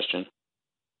my question.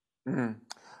 Mm-hmm.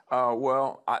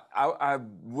 Well, I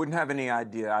wouldn't have any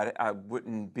idea. I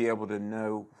wouldn't be able to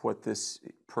know what this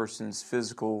person's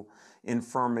physical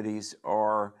infirmities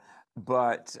are.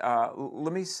 But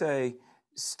let me say,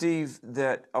 Steve,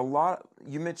 that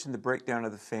you mentioned the breakdown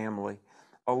of the family.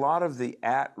 A lot of the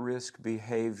at-risk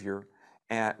behavior,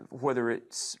 whether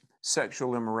it's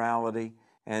sexual immorality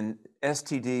and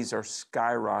STDs are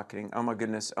skyrocketing, oh my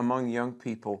goodness, among young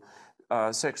people,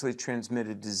 sexually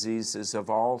transmitted diseases of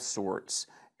all sorts,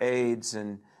 AIDS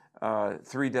and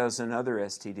 3 dozen other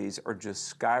STDs are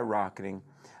just skyrocketing.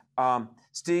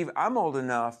 Steve, I'm old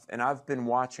enough and I've been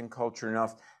watching culture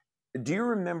enough. Do you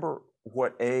remember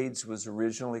what AIDS was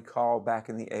originally called back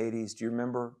in the 80s? Do you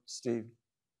remember, Steve?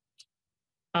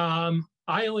 I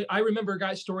remember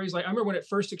stories like, I remember when it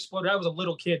first exploded. I was a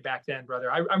little kid back then, brother.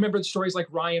 I remember the stories like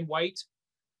Ryan White,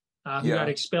 who got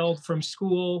expelled from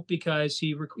school because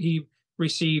he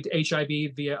received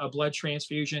HIV via a blood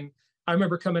transfusion. I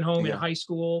remember coming home in high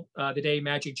school the day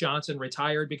Magic Johnson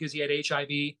retired because he had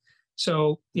HIV.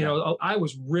 So, you know, I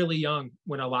was really young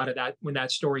when when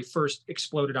that story first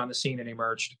exploded on the scene and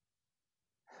emerged.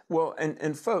 Well,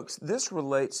 and folks, this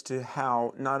relates to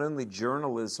how not only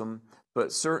journalism,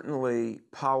 but certainly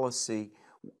policy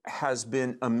has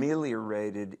been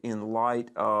ameliorated in light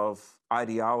of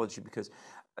ideology. Because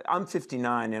I'm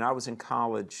 59 and I was in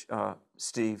college,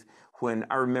 Steve, when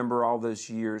I remember all those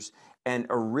years. And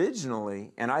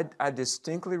originally, and I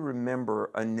distinctly remember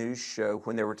a news show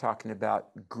when they were talking about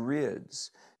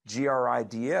grids,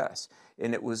 G-R-I-D-S,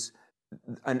 and it was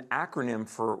an acronym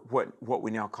for what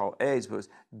we now call AIDS was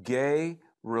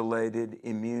gay-related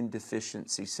immune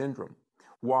deficiency syndrome.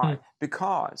 Why?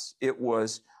 Because it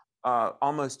was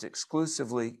almost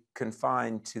exclusively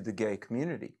confined to the gay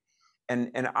community.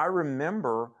 And I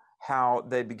remember how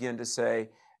they began to say,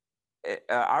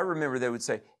 I remember they would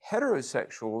say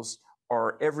heterosexuals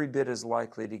are every bit as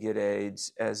likely to get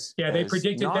AIDS as they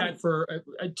predicted that for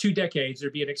 2 decades.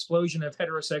 There'd be an explosion of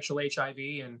heterosexual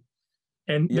HIV,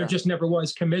 and there just never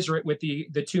was commiserate with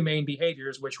the two main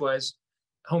behaviors, which was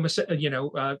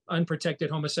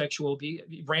unprotected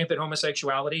rampant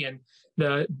homosexuality and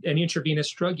intravenous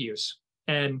drug use.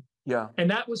 And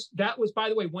that was, by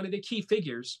the way, one of the key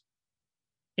figures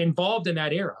involved in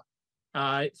that era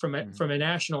from a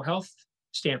national health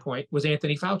standpoint was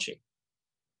Anthony Fauci.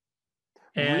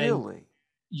 And really?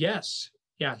 Yes.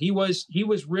 Yeah. He was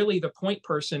really the point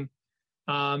person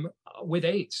with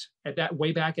AIDS at that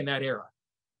way back in that era.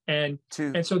 And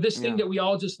so this thing that we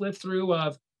all just lived through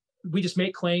of, we just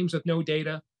make claims with no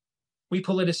data. We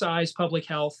politicize public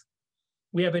health.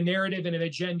 We have a narrative and an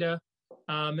agenda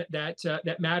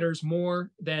that matters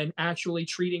more than actually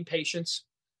treating patients.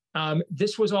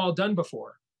 This was all done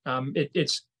before.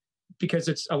 It's because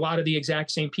it's a lot of the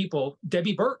exact same people.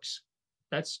 Debbie Birx,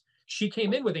 she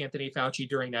came in with Anthony Fauci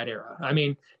during that era. I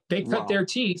mean, they cut their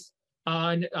teeth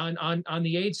on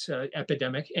the AIDS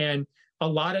epidemic, and a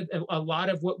lot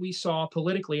of what we saw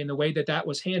politically in the way that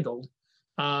was handled.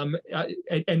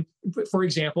 And for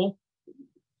example,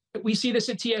 we see this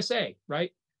at TSA,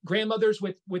 right? Grandmothers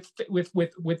with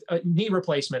knee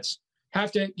replacements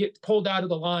have to get pulled out of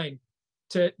the line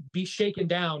to be shaken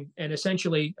down and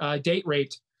essentially date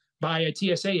raped by a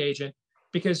TSA agent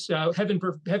because heaven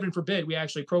forbid we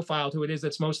actually profiled who it is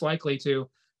that's most likely to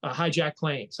hijack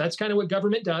planes. That's kind of what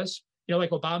government does.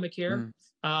 Like Obamacare,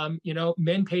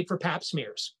 men paid for pap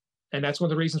smears. And that's one of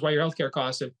the reasons why your healthcare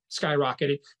costs have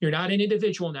skyrocketed. You're not an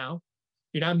individual now.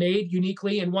 You're not made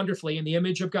uniquely and wonderfully in the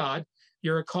image of God.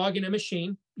 You're a cog in a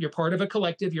machine. You're part of a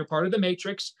collective. You're part of the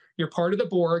matrix. You're part of the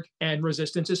Borg, and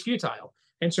resistance is futile.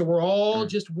 And so we're all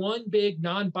just one big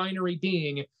non-binary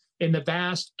being in the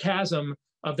vast chasm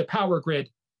of the power grid.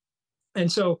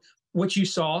 And so what you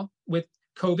saw with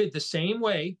COVID, the same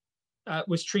way,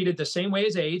 was treated the same way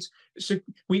as AIDS. So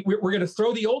we're going to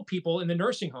throw the old people in the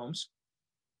nursing homes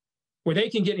where they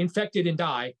can get infected and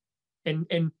die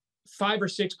in 5 or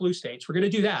 6 blue states. We're going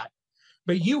to do that.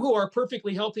 But you who are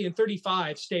perfectly healthy and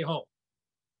 35, stay home.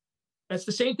 That's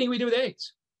the same thing we do with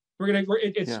AIDS. Here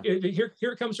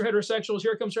it comes for heterosexuals.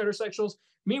 Here it comes for heterosexuals.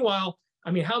 Meanwhile, I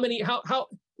mean,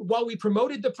 while we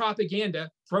promoted the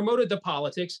propaganda, promoted the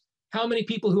politics, how many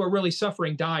people who are really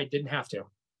suffering died didn't have to?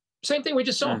 Same thing we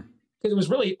just saw, because it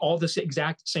was really all the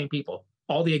exact same people,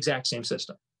 all the exact same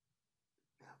system.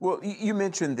 Well, you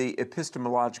mentioned the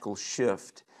epistemological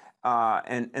shift.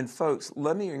 And folks,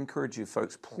 let me encourage you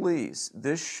folks, please,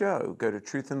 this show, go to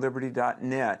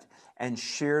truthandliberty.net and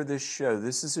share this show.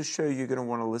 This is a show you're going to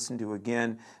want to listen to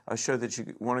again, a show that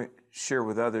you want to share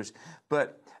with others.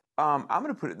 But I'm going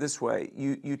to put it this way.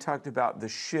 You talked about the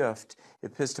shift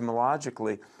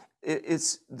epistemologically.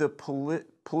 It's the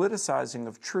politicizing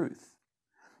of truth.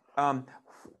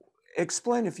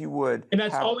 Explain, if you would. And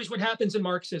that's always what happens in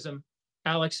Marxism.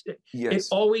 Alex, it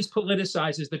always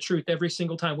politicizes the truth every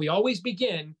single time. We always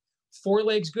begin 4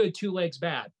 legs good, 2 legs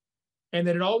bad. And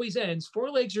then it always ends, 4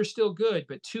 legs are still good,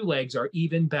 but 2 legs are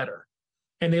even better.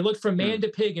 And they looked from man to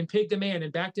pig and pig to man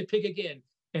and back to pig again,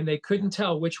 and they couldn't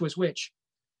tell which was which.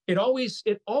 It always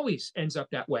ends up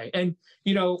that way. And,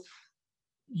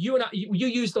 you and I, you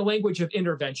use the language of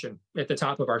intervention at the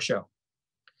top of our show.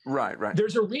 Right.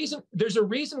 There's a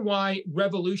reason why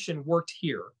revolution worked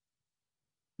here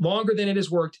longer than it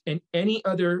has worked in any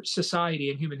other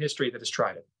society in human history that has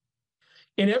tried it.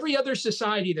 In every other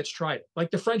society that's tried it,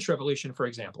 like the French Revolution, for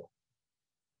example,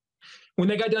 when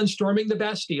they got done storming the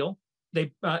Bastille,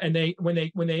 when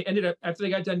they ended up, after they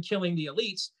got done killing the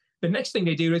elites, the next thing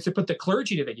they do is to put the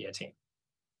clergy to the guillotine.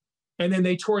 And then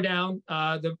they tore down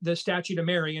the statue to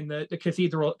Mary in the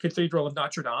cathedral of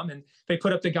Notre Dame, and they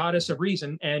put up the goddess of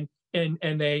reason, and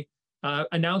they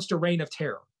announced a reign of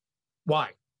terror. Why?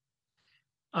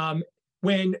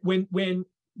 When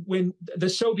the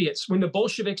Soviets, when the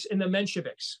Bolsheviks and the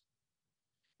Mensheviks,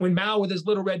 when Mao with his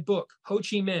little red book, Ho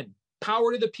Chi Minh,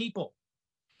 power to the people,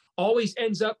 always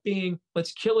ends up being,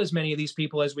 let's kill as many of these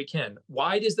people as we can.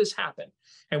 Why does this happen?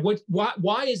 And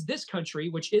why is this country,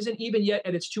 which isn't even yet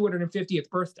at its 250th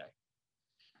birthday,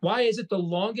 why is it the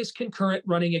longest concurrent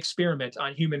running experiment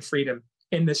on human freedom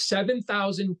in the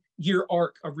 7,000-year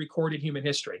arc of recorded human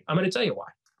history? I'm going to tell you why.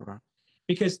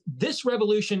 Because this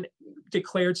revolution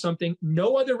declared something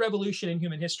no other revolution in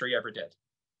human history ever did.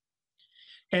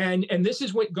 And this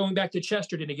is what, going back to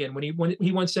Chesterton again, when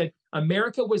he once said,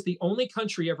 America was the only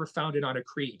country ever founded on a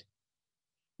creed.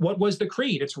 What was the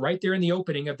creed? It's right there in the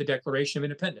opening of the Declaration of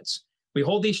Independence. We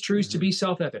hold these truths to be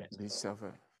self-evident.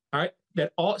 All right,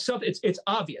 that all it's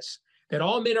obvious that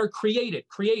all men are created,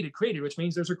 which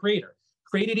means there's a creator,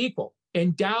 created equal,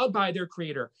 endowed by their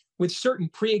creator with certain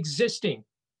pre-existing,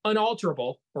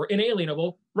 unalterable or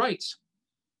inalienable rights.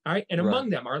 All right, and among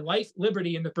them are life,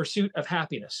 liberty, and the pursuit of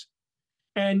happiness.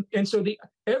 And so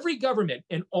every government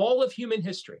in all of human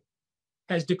history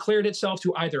has declared itself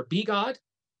to either be God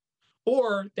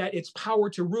or that its power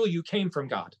to rule you came from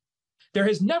God. There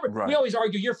has never, we always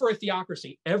argue you're for a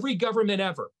theocracy. Every government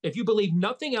ever, if you believe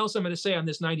nothing else I'm going to say on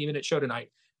this 90-minute show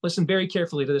tonight, listen very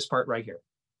carefully to this part right here.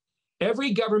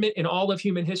 Every government in all of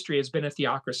human history has been a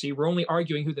theocracy. We're only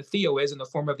arguing who the theo is in the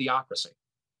form of theocracy.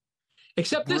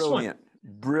 Except this one.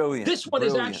 Brilliant. This one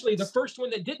is actually the first one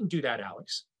that didn't do that,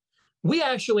 Alex.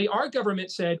 Our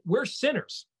government said, we're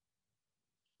sinners.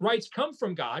 Rights come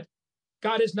from God.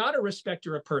 God is not a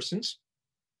respecter of persons.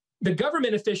 The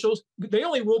government officials, they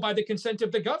only rule by the consent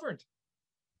of the governed.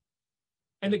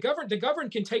 And the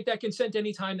governed can take that consent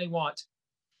anytime they want.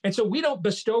 And so we don't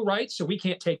bestow rights, so we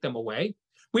can't take them away.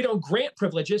 We don't grant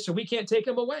privileges, so we can't take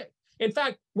them away. In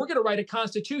fact, we're going to write a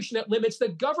constitution that limits the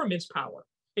government's power.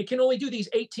 It can only do these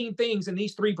 18 things in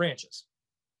these 3 branches,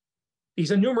 these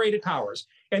enumerated powers.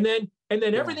 And then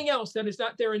everything else that is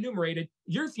not there enumerated,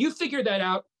 you figured that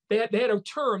out. They had a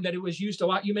term that it was used a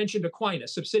lot. You mentioned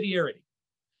Aquinas, subsidiarity.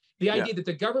 The idea that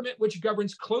the government which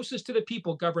governs closest to the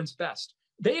people governs best.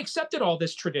 They accepted all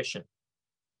this tradition.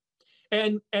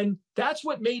 And that's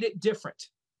what made it different,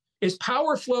 is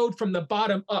power flowed from the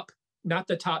bottom up, not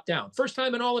the top down. First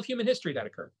time in all of human history that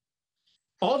occurred.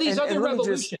 All these other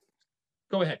revolutions.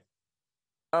 Go ahead.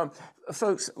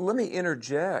 Folks, let me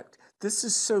interject. This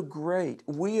is so great.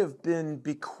 We have been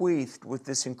bequeathed with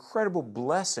this incredible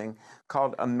blessing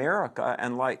called America,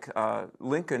 and like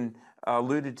Lincoln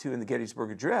alluded to in the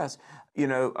Gettysburg Address,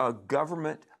 a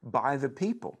government by the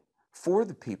people, for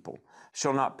the people,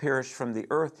 shall not perish from the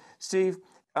earth. Steve,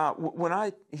 when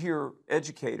I hear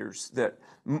educators that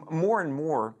more and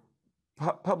more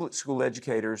public school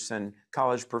educators and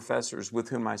college professors with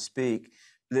whom I speak,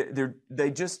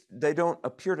 they don't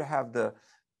appear to have the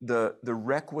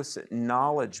requisite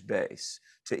knowledge base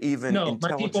to even intelligently.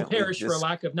 My people perish for a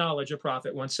lack of knowledge, a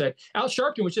prophet once said. Al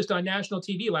Sharpton was just on national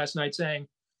TV last night saying,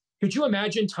 could you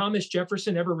imagine Thomas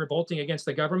Jefferson ever revolting against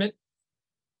the government?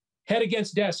 Head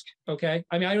against desk, okay?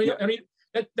 I mean,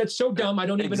 that's so dumb, I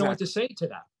don't even know what to say to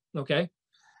that, okay?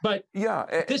 But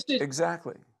this is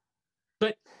exactly.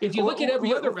 But if you look at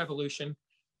every other revolution,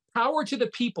 power to the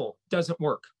people doesn't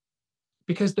work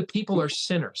because the people are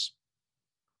sinners.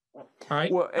 All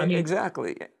right? Well,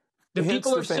 exactly. The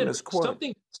people are sinners.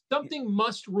 Something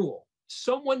must rule.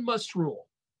 Someone must rule.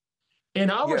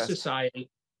 In our society,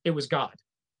 it was God.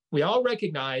 We all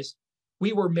recognize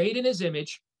we were made in his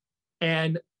image,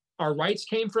 and our rights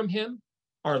came from him,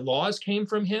 our laws came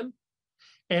from him,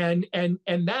 and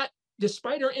that,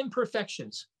 despite our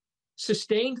imperfections,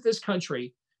 sustained this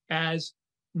country as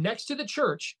next to the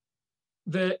church.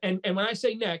 And when I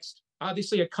say next,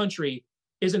 obviously a country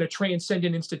isn't a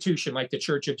transcendent institution like the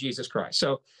Church of Jesus Christ.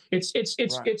 So it's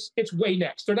way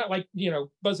next. They're not like,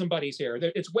 bosom buddies here.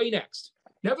 It's way next.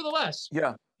 Nevertheless,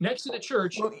 next to the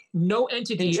church, no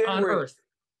entity on earth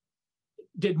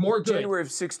did more good. January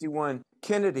of 61,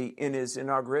 Kennedy, in his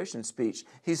inauguration speech,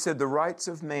 he said, the rights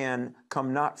of man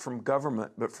come not from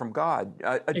government, but from God.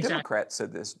 A Democrat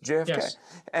said this, JFK. Yes.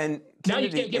 And Kennedy, now you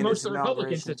can't get most of the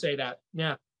Republicans to say that.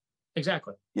 Yeah,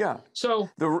 exactly. Yeah. So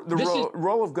the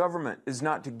role of government is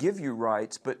not to give you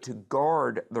rights, but to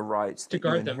guard the rights that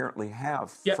you inherently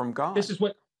have from God. This is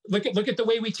what, look at the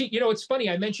way we teach. It's funny.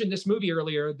 I mentioned this movie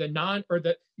earlier,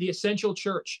 the Essential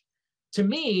Church. To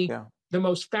me, the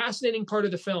most fascinating part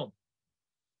of the film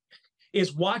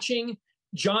is watching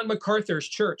John MacArthur's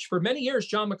church. For many years,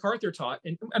 John MacArthur taught,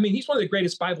 and I mean, he's one of the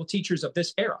greatest Bible teachers of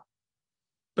this era.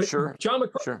 But John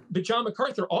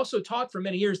MacArthur also taught for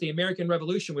many years the American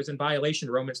Revolution was in violation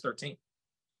of Romans 13,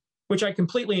 which I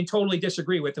completely and totally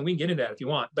disagree with, and we can get into that if you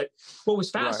want. But what was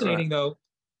fascinating, though,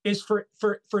 is for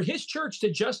his church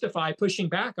to justify pushing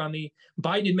back on the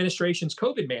Biden administration's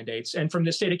COVID mandates, and from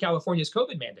the state of California's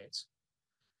COVID mandates.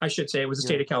 I should say it was the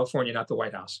state of California, not the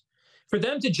White House. For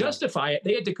them to justify it,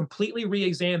 they had to completely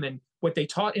re-examine what they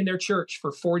taught in their church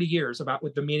for 40 years about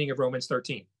what the meaning of Romans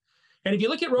 13. And if you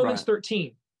look at Romans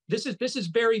 13, this is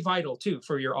very vital, too,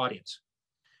 for your audience.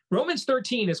 Romans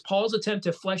 13 is Paul's attempt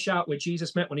to flesh out what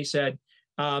Jesus meant when he said,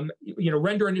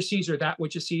 Render unto Caesar that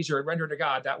which is Caesar, and render unto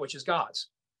God that which is God's.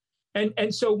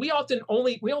 And so we often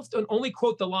only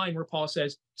quote the line where Paul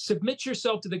says, "Submit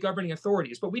yourself to the governing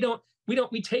authorities," but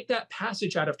we take that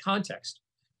passage out of context.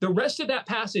 The rest of that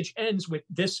passage ends with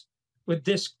this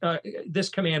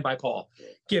command by Paul: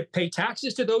 pay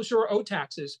taxes to those who are owed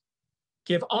taxes,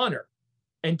 give honor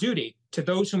and duty to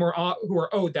those who are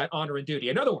owed that honor and duty.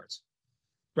 In other words,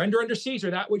 render unto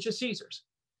Caesar that which is Caesar's,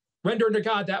 render unto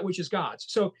God that which is God's.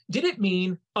 So did it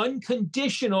mean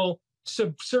unconditional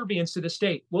subservience to the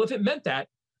state? Well, if it meant that,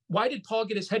 why did Paul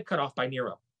get his head cut off by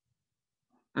Nero?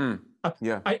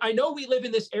 Yeah. I know we live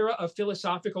in this era of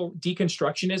philosophical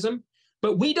deconstructionism,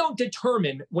 but we don't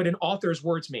determine what an author's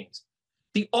words means.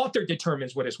 The author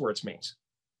determines what his words means.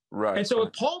 Right. And so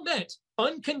if Paul meant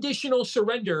unconditional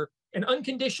surrender and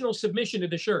unconditional submission to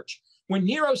the church, when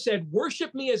Nero said,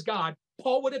 "Worship me as God,"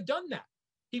 Paul would have done that.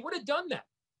 He would have done that,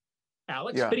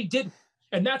 Alex, but he didn't.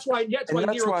 And that's why Nero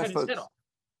cut his head off.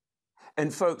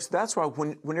 And folks, that's why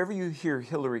whenever you hear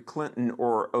Hillary Clinton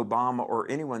or Obama or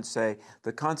anyone say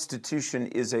the Constitution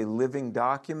is a living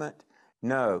document,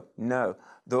 no.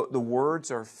 The words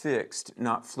are fixed,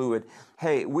 not fluid.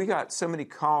 Hey, we got so many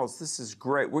calls. This is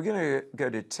great. We're going to go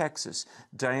to Texas.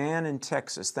 Diane in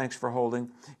Texas, thanks for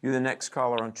holding. You're the next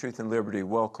caller on Truth and Liberty.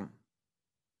 Welcome.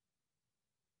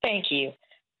 Thank you.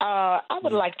 I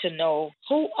would like to know,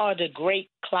 who are the great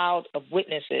cloud of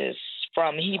witnesses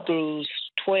from Hebrews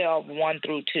 12, 1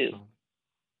 through 2?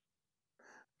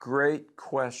 Great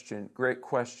question.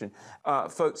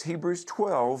 Folks, Hebrews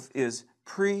 12 is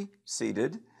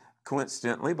preceded,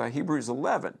 coincidentally, by Hebrews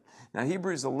 11. Now,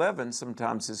 Hebrews 11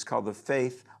 sometimes is called the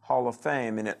Faith Hall of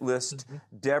Fame, and it lists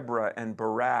Deborah and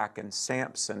Barak and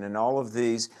Samson and all of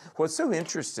these. What's so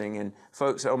interesting, and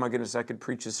folks, oh my goodness, I could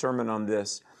preach a sermon on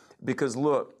this, because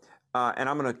look, and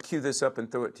I'm going to cue this up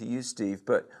and throw it to you, Steve,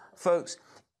 but folks,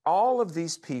 all of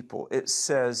these people, it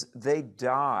says they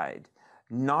died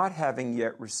not having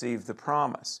yet received the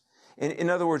promise.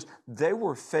 In other words, they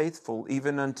were faithful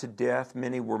even unto death.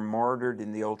 Many were martyred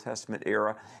in the Old Testament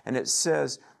era. And it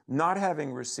says, not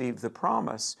having received the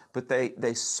promise, but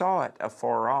they saw it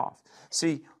afar off.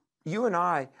 See, you and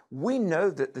I, we know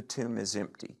that the tomb is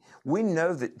empty. We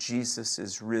know that Jesus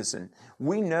is risen.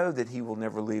 We know that he will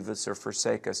never leave us or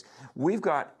forsake us. We've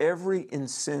got every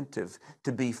incentive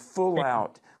to be full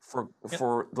out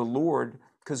for the Lord,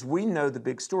 because we know the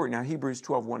big story. Now, Hebrews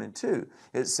 12, 1 and 2,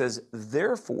 it says,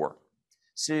 therefore,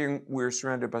 seeing we're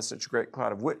surrounded by such a great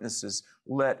cloud of witnesses,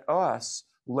 let us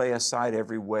lay aside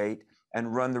every weight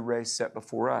and run the race set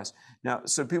before us. Now,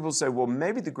 so people say, well,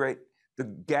 maybe the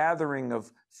gathering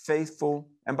of faithful,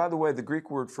 and by the way, the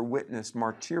Greek word for witness,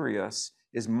 martyrios,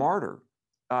 is martyr.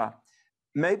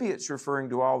 Maybe it's referring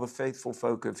to all the faithful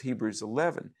folk of Hebrews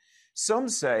 11. Some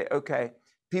say, okay,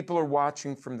 people are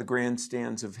watching from the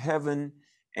grandstands of heaven,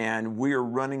 and we are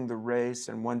running the race,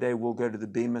 and one day we'll go to the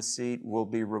Bema seat, we'll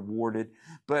be rewarded.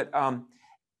 But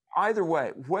either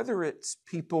way, whether it's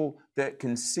people that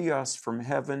can see us from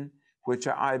heaven, which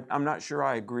I'm not sure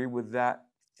I agree with that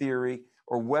theory,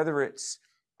 or whether it's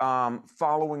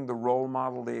following the role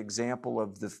model, the example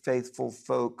of the faithful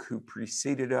folk who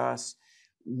preceded us,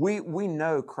 we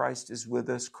know Christ is with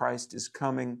us, Christ is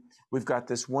coming. We've got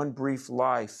this one brief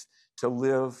life to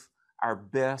live our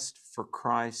best for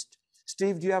Christ.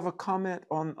 Steve, do you have a comment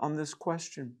on this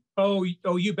question? Oh,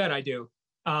 you bet I do.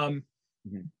 That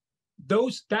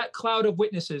cloud of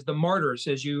witnesses, the martyrs,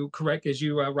 as you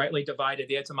rightly divided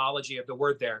the etymology of the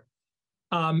word there,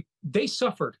 they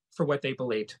suffered for what they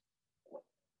believed.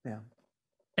 Yeah.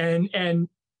 And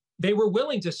they were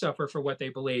willing to suffer for what they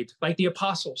believed, like the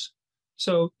apostles.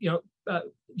 So,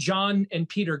 John and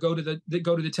Peter go to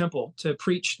the temple to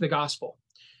preach the gospel.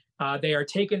 They are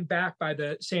taken back by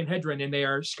the Sanhedrin, and they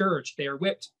are scourged, they are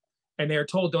whipped, and they are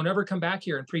told, don't ever come back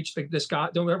here and preach this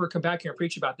God, don't ever come back here and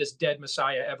preach about this dead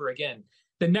Messiah ever again.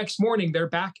 The next morning, they're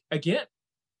back again.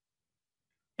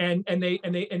 And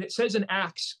it says in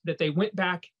Acts that they went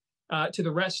back to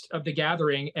the rest of the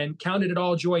gathering and counted it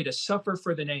all joy to suffer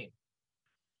for the name.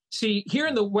 See, here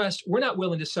in the West, we're not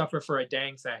willing to suffer for a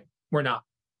dang thing. We're not.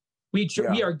 We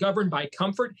are governed by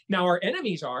comfort. Now, our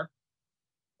enemies are.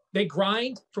 They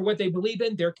grind for what they believe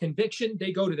in, their conviction.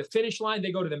 They go to the finish line.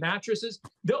 They go to the mattresses.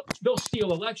 They'll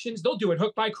steal elections. They'll do it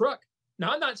hook by crook.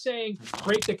 Now, I'm not saying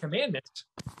break the commandments,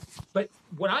 but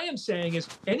what I am saying is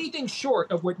anything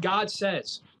short of what God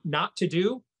says not to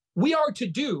do, we are to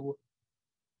do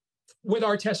with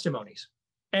our testimonies.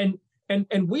 And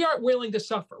we aren't willing to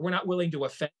suffer. We're not willing to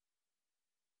offend.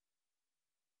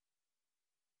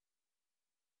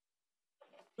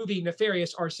 Movie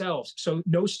nefarious ourselves, so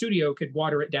no studio could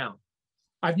water it down.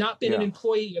 I've not been an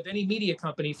employee of any media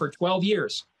company for 12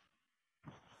 years.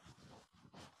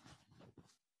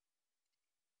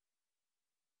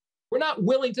 We're not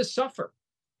willing to suffer.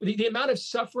 The amount of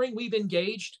suffering we've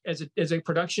engaged as a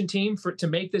production team to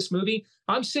make this movie.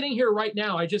 I'm sitting here right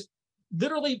now. I just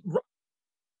literally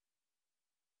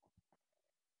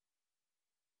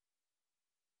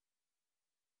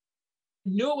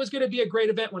knew it was going to be a great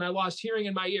event when I lost hearing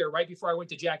in my ear right before I went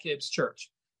to Jack Hibbs' church.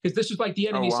 Because this was like the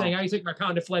enemy saying, "I take my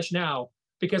pound of flesh now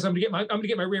because I'm going to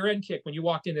get my rear end kicked when you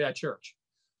walked into that church."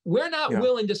 We're not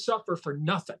willing to suffer for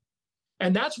nothing.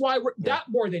 And that's why that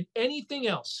more than anything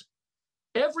else,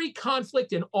 every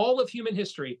conflict in all of human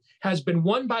history has been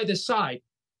won by the side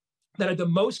that had the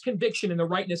most conviction in the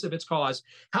rightness of its cause.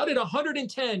 How did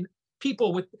 110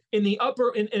 people in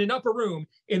an upper room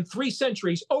in 3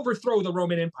 centuries overthrow the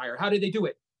Roman Empire? How did they do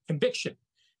it? Conviction.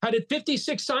 How did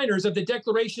 56 signers of the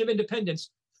Declaration of Independence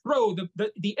throw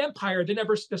the empire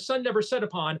the sun never set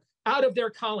upon out of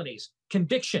their colonies?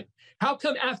 Conviction. How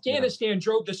come Afghanistan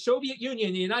drove the Soviet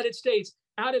Union, the United States,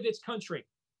 out of its country?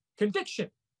 Conviction.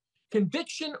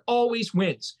 Conviction always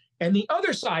wins. And the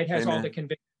other side has all the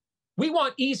conviction. We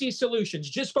want easy solutions.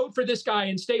 Just vote for this guy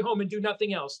and stay home and do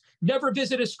nothing else. Never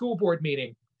visit a school board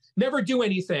meeting. Never do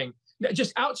anything.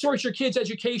 Just outsource your kids'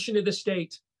 education to the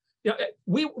state.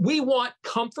 We want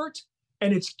comfort,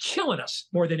 and it's killing us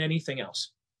more than anything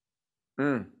else.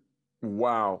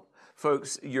 Wow.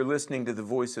 Folks, you're listening to the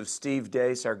voice of Steve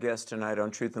Deace, our guest tonight on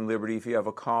Truth and Liberty. If you have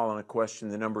a call and a question,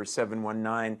 the number is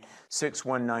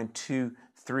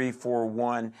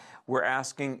 719-619-2341. We're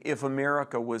asking, if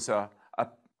America was a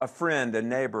friend, a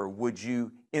neighbor, would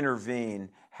you intervene?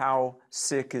 How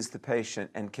sick is the patient,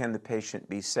 and can the patient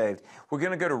be saved? We're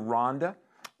going to go to Rhonda.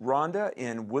 Rhonda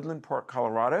in Woodland Park,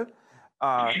 Colorado.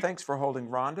 Thanks for holding,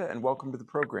 Rhonda, and welcome to the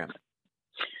program.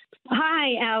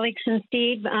 Hi, Alex and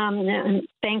Steve. And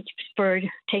thanks for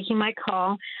taking my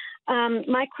call.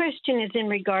 My question is in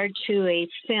regard to a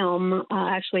film,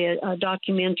 actually a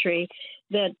documentary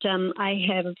that I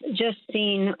have just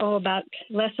seen, about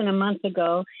less than a month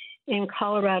ago in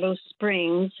Colorado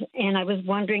Springs. And I was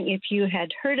wondering if you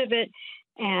had heard of it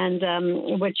and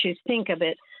what you think of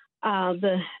it.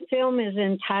 The film is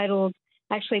entitled,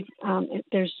 actually,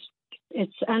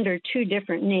 it's under 2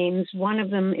 different names. One of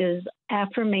them is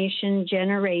Affirmation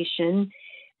Generation,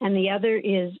 and the other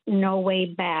is No Way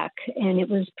Back. And it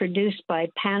was produced by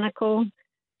Panicle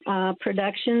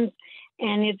Productions.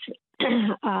 And it's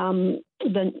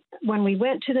when we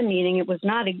went to the meeting, it was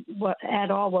not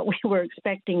at all what we were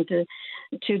expecting to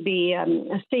be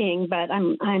seeing, but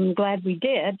I'm glad we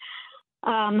did.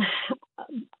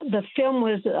 The film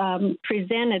was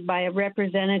presented by a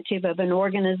representative of an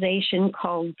organization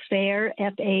called FAIR,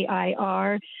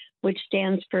 F-A-I-R, which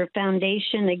stands for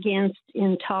Foundation Against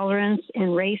Intolerance and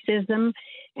Racism.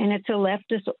 And it's a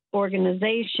leftist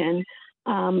organization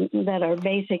that are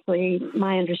basically,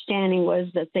 my understanding was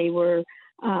that they were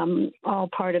all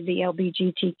part of the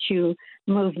LGBTQ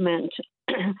movement.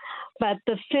 But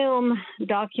the film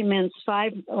documents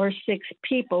 5 or 6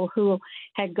 people who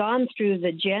had gone through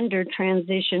the gender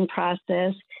transition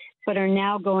process, but are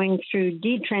now going through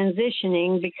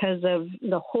detransitioning because of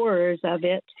the horrors of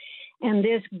it. And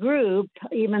this group,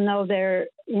 even though they're,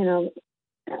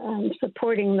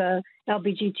 supporting the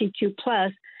LGBTQ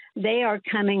plus, they are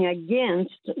coming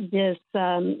against this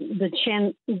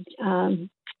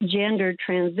gender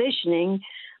transitioning.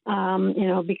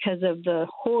 Because of the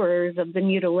horrors of the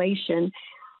mutilation.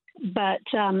 But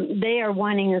they are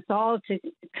wanting us all to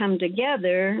come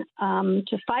together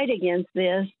to fight against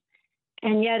this.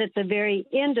 And yet at the very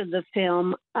end of the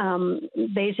film,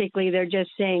 basically they're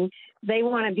just saying they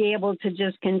want to be able to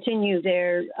just continue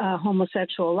their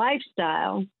homosexual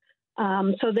lifestyle.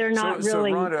 So they're not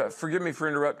really... So Rhonda, forgive me for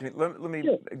interrupting. Let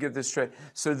me get this straight.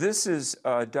 So this is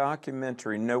a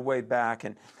documentary, No Way Back,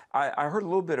 and I heard a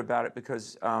little bit about it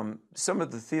because some of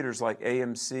the theaters like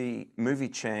AMC movie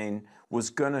chain was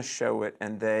going to show it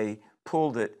and they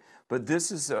pulled it. But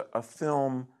this is a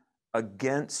film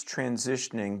against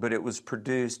transitioning, but it was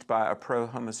produced by a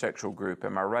pro-homosexual group.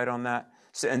 Am I right on that?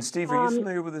 So, and Steve, are you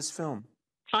familiar with this film?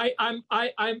 I'm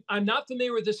not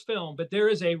familiar with this film, but there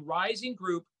is a rising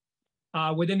group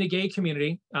within the gay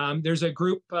community. There's a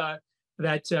group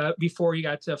that before he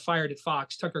got fired at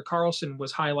Fox, Tucker Carlson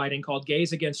was highlighting called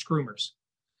Gays Against Groomers.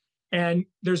 And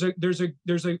there's a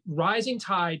rising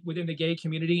tide within the gay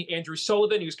community. Andrew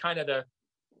Sullivan, who's kind of the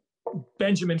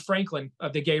Benjamin Franklin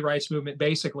of the gay rights movement,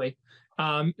 basically,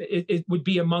 it would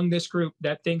be among this group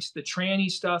that thinks the tranny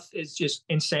stuff is just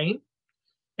insane,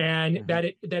 and that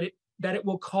it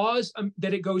will cause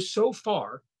that it goes so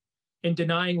far in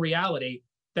denying reality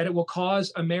that it will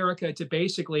cause America to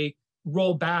basically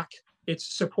roll back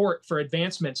its support for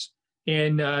advancements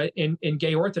in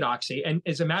gay orthodoxy. And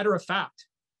as a matter of fact,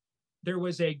 there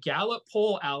was a Gallup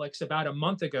poll, Alex, about a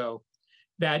month ago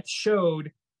that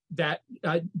showed that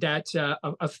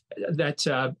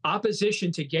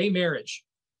opposition to gay marriage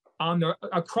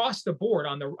across the board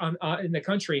in the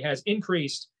country has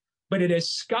increased, but it has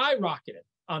skyrocketed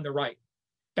on the right,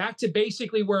 back to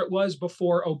basically where it was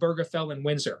before Obergefell and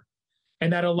Windsor.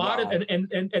 And that a lot of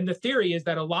and the theory is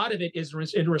that a lot of it is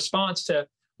in response to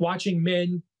watching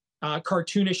men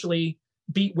cartoonishly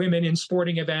beat women in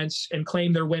sporting events and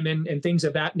claim they're women and things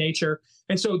of that nature.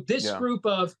 And so this group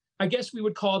of, I guess we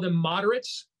would call them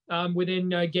moderates within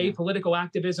gay political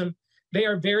activism, they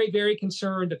are very, very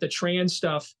concerned that the trans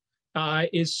stuff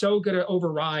is so going to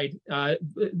override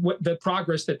what the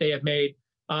progress that they have made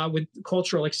with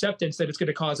cultural acceptance that it's going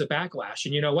to cause a backlash.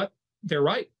 And you know what? They're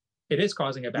right. It is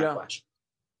causing a backlash. Yeah.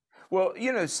 Well,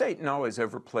 you know, Satan always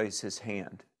overplays his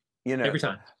hand, you know. Every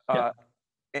time.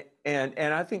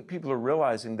 And I think people are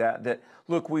realizing that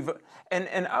look,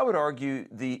 and I would argue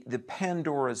the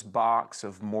Pandora's box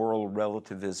of moral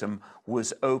relativism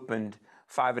was opened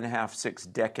 5.5, 6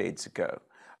 decades ago.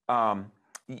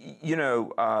 You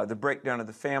know, the breakdown of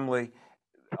the family.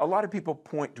 A lot of people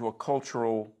point to a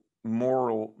cultural,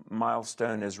 moral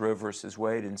milestone as Roe versus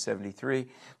Wade in '73.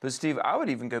 But Steve, I would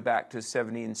even go back to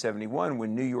 '70 and '71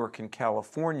 when New York and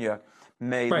California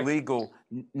made legal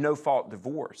no-fault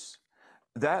divorce.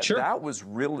 That was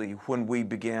really when we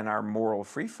began our moral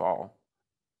freefall.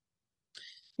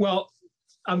 Well,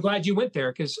 I'm glad you went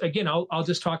there because, again, I'll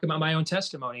just talk about my own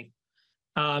testimony.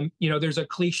 You know, there's a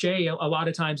cliche a lot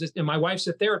of times, and my wife's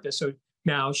a therapist, so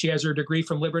now she has her degree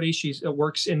from Liberty. She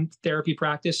works in therapy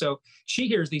practice, so she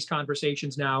hears these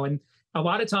conversations now. And a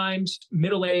lot of times,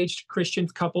 middle-aged Christian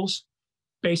couples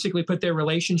basically put their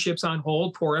relationships on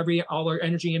hold, pour all their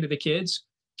energy into the kids.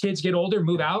 Kids get older,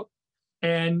 move out,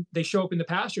 and they show up in the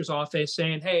pastor's office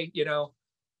saying, "Hey, you know,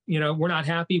 we're not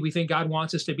happy. We think God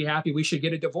wants us to be happy. We should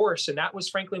get a divorce." And that was,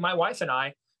 frankly, my wife and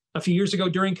I a few years ago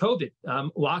during COVID,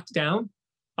 locked down.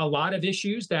 A lot of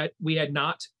issues that we had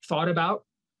not thought about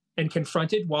and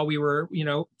confronted while we were, you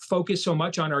know, focused so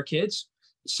much on our kids,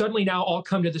 suddenly now all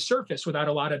come to the surface without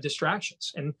a lot of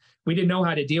distractions. And we didn't know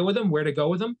how to deal with them, where to go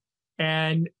with them.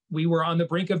 And we were on the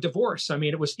brink of divorce. I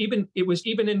mean, it was even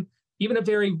in a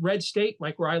very red state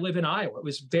like where I live in Iowa. It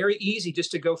was very easy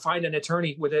just to go find an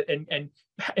attorney with it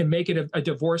and make it a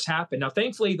divorce happen. Now,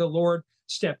 thankfully, the Lord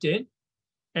stepped in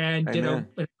and did an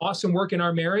awesome work in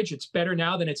our marriage. It's better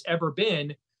now than it's ever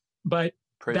been. But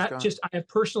I have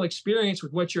personal experience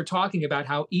with what you're talking about,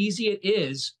 how easy it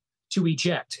is to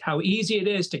eject, how easy it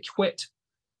is to quit.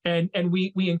 And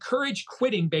we encourage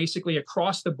quitting basically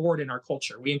across the board in our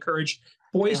culture. We encourage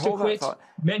boys to quit,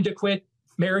 men to quit,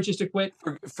 marriages to quit.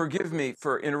 Forgive me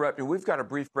for interrupting. We've got a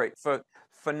brief break.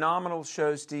 Phenomenal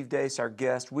show, Steve Deace, our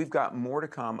guest. We've got more to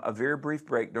come. A very brief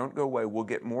break. Don't go away. We'll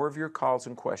get more of your calls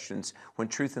and questions when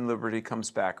Truth and Liberty comes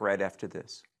back right after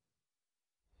this.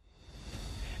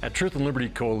 At Truth and Liberty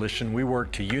Coalition, we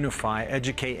work to unify,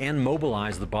 educate, and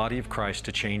mobilize the body of Christ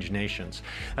to change nations.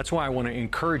 That's why I want to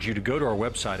encourage you to go to our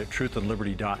website at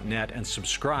truthandliberty.net and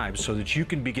subscribe so that you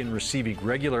can begin receiving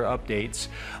regular updates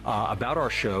about our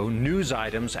show, news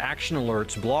items, action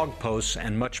alerts, blog posts,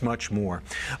 and much, much more.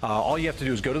 All you have to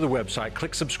do is go to the website,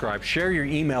 click subscribe, share your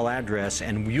email address,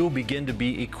 and you'll begin to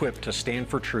be equipped to stand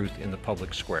for truth in the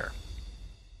public square.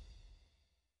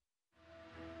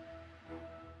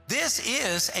 This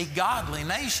is a godly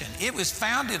nation. It was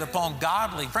founded upon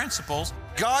godly principles.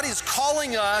 God is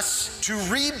calling us to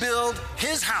rebuild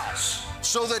His house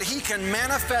so that He can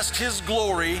manifest His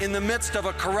glory in the midst of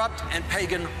a corrupt and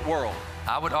pagan world.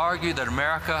 I would argue that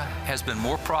America has been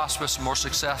more prosperous, more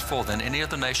successful than any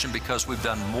other nation because we've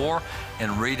done more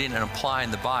in reading and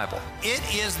applying the Bible. It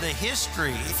is the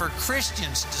history for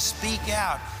Christians to speak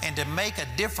out and to make a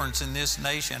difference in this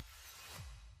nation.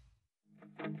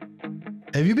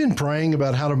 Have you been praying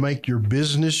about how to make your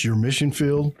business your mission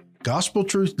field?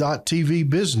 GospelTruth.tv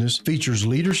Business features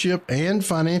leadership and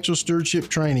financial stewardship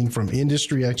training from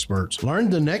industry experts. Learn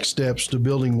the next steps to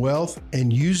building wealth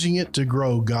and using it to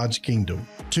grow God's kingdom.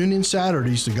 Tune in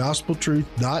Saturdays to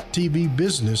GospelTruth.tv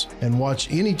Business and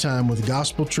watch anytime with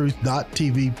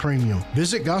GospelTruth.tv Premium.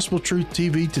 Visit Gospel Truth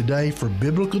TV today for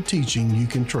biblical teaching you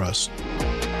can trust.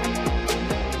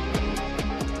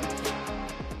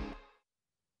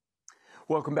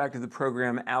 Welcome back to the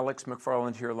program. Alex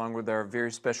McFarland here along with our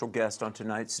very special guest on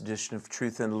tonight's edition of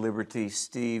Truth and Liberty,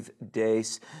 Steve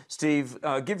Deace. Steve,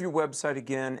 give your website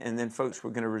again, and then folks, we're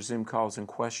going to resume calls and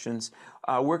questions.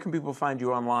 Where can people find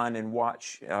you online and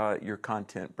watch your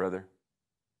content, brother?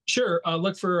 Sure.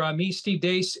 Look for me, Steve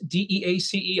Deace,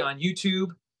 Deace on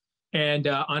YouTube and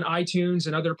on iTunes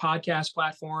and other podcast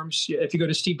platforms. If you go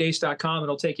to stevedeace.com,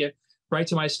 it'll take you right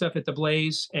to my stuff at The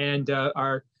Blaze. And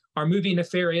our movie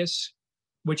Nefarious,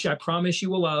 which I promise you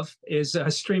will love, is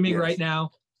streaming right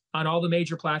now on all the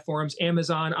major platforms: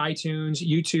 Amazon, iTunes,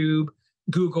 YouTube,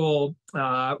 Google,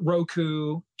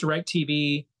 Roku,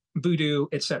 DirecTV, Vudu,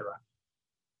 etc.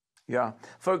 Yeah.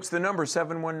 Folks, the number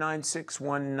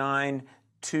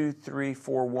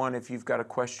 719-619-2341 if you've got a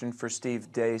question for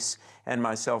Steve Deace and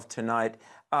myself tonight.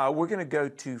 We're going to go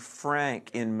to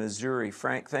Frank in Missouri.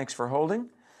 Frank, thanks for holding.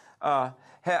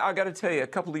 Hey, I got to tell you, a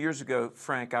couple of years ago,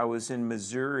 Frank, I was in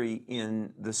Missouri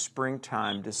in the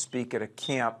springtime to speak at a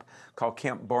camp called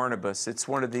Camp Barnabas. It's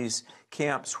one of these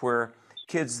camps where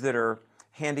kids that are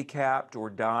handicapped or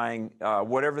dying,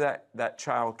 whatever that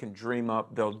child can dream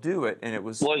up, they'll do it. And it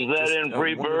was that in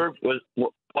Freeburg?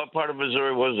 What part of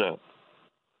Missouri was that?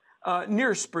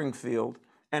 Near Springfield.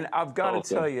 And I've got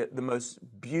to tell you, the most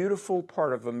beautiful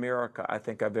part of America I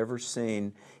think I've ever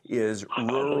seen is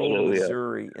rural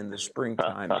Missouri in the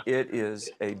springtime. It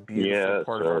is a beautiful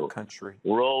part of our country.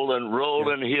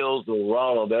 Rolling hills of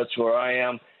Rolla, that's where I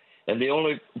am. And the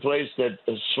only place that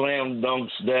slam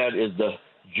dunks that is the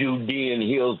Judean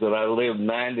hills that I lived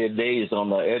 90 days on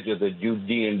the edge of the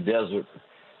Judean desert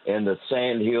and the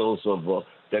sand hills of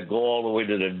that go all the way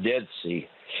to the Dead Sea.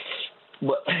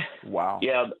 But, wow.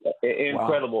 Yeah,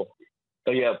 incredible.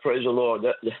 Wow. Yeah, praise the Lord.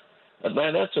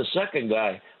 Man, that's the second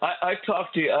guy. I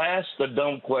talked to you. I asked the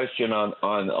dumb question on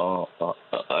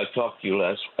I talked to you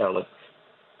last, Alex.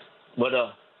 But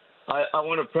I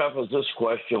want to preface this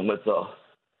question with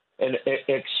an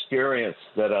experience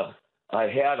that I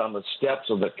had on the steps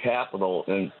of the Capitol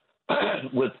and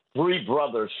with three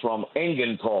brothers from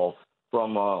Engenthal,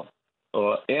 from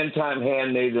End Time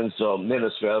Handmaidens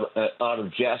Ministry out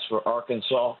of Jasper,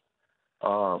 Arkansas.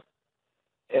 And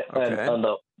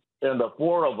the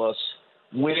four of us,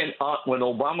 when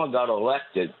Obama got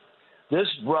elected, this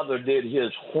brother did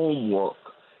his homework.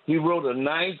 He wrote a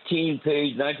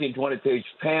 20-page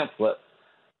pamphlet,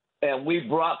 and we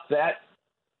brought that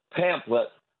pamphlet.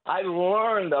 I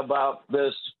learned about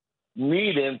this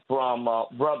meeting from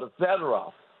Brother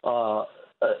Federoff.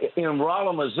 In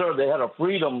Rolla, Missouri, they had a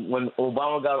freedom when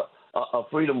Obama got a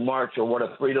freedom march or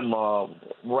a freedom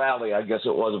rally, I guess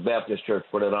it was. A Baptist church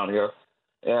put it on here.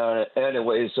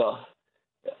 Anyways,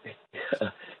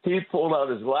 he pulled out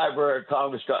his Library of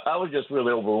Congress. I was just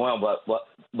really overwhelmed by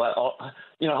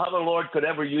how the Lord could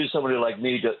ever use somebody like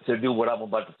me to do what I'm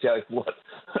about to tell you.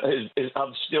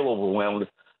 I'm still overwhelmed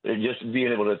just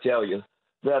being able to tell you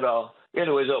that.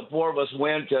 Anyways, four of us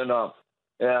went and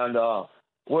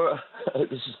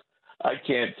I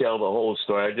can't tell the whole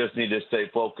story. I just need to stay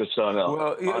focused on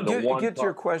get to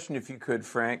your question if you could,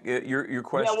 Frank. Your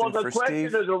question for Steve. The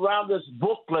question is around this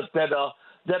booklet that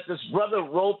this brother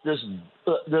wrote. This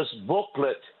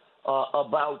booklet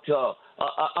about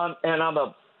and on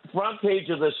the front page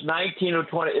of this 19 or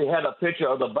 20, it had a picture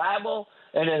of the Bible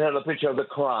and it had a picture of the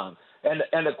Quran.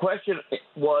 And the question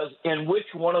was, in which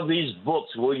one of these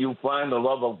books will you find the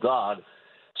love of God?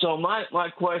 So my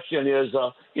question is,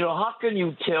 how can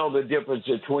you tell the difference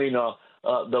between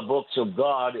the books of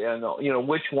God and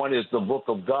which one is the book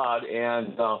of God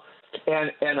and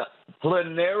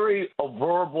plenary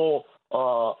verbal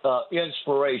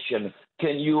inspiration?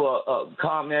 Can you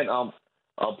comment on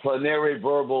plenary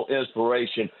verbal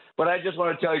inspiration? But I just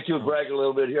want to tell you too, brag a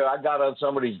little bit here. I got on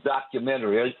somebody's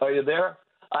documentary. Are you there?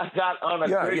 I got on a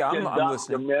Christian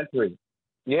documentary.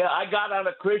 Yeah, I got on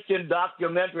a Christian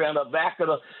documentary on the back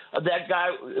of that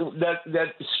guy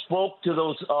that spoke to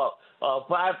those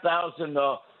 5,000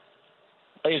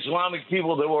 Islamic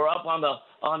people that were up on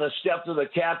the steps of the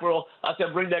Capitol. I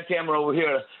said, bring that camera over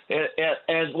here.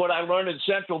 And what I learned in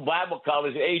Central Bible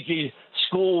College, AG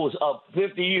schools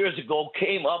 50 years ago,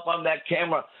 came up on that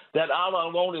camera that Allah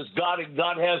alone is God and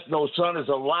God has no son is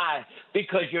a lie,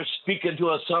 because you're speaking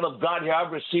to a son of God here.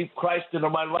 I've received Christ into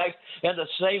my life in the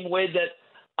same way that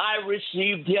I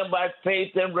received him by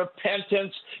faith and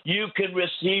repentance. You can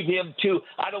receive him too.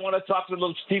 I don't want to talk to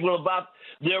those people about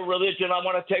their religion. I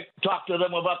want to talk to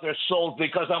them about their souls,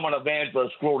 because I'm an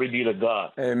evangelist. Glory be to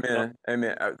God. Amen.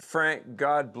 Amen. Frank,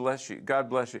 God bless you. God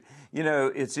bless you. You know,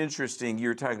 it's interesting.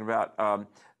 You're talking about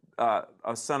a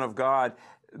son of God.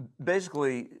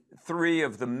 Basically, three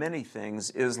of the many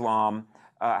things Islam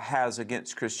has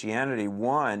against Christianity.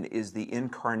 One is the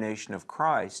incarnation of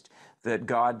Christ, that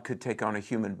God could take on a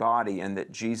human body and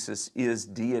that Jesus is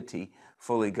deity,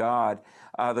 fully God.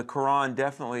 The Quran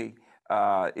definitely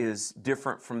is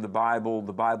different from the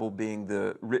Bible being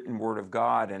the written word of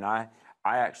God. And I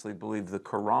I actually believe the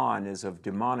Quran is of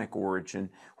demonic origin,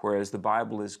 whereas the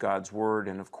Bible is God's word.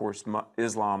 And of course,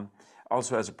 Islam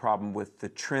also has a problem with the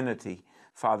Trinity,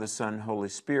 Father, Son, Holy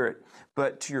Spirit.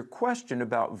 But to your question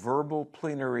about verbal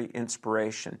plenary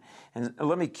inspiration, and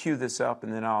let me cue this up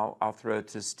and then I'll throw it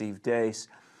to Steve Deace.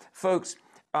 Folks,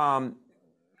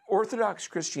 Orthodox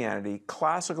Christianity,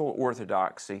 classical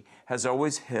orthodoxy, has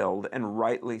always held, and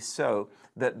rightly so,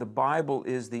 that the Bible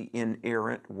is the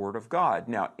inerrant Word of God.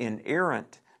 Now,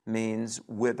 inerrant means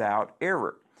without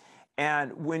error.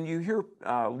 And when you hear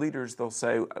leaders, they'll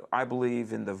say, I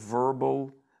believe in the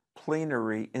verbal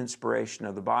plenary inspiration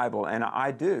of the Bible, and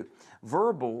I do.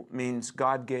 Verbal means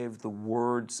God gave the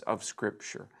words of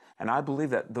Scripture. And I believe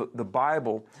that the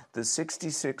Bible, the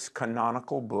 66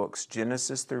 canonical books,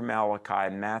 Genesis through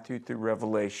Malachi, Matthew through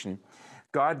Revelation,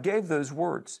 God gave those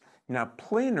words. Now,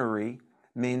 plenary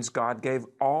means God gave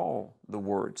all the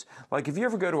words. Like if you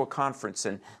ever go to a conference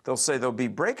and they'll say there'll be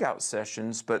breakout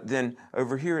sessions, but then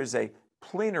over here is a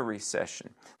plenary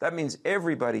session. That means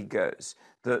everybody goes.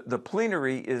 The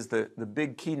plenary is the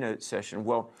big keynote session.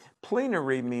 Well,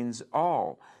 plenary means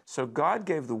all. So God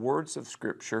gave the words of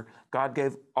Scripture. God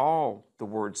gave all the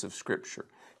words of Scripture.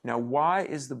 Now, why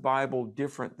is the Bible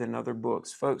different than other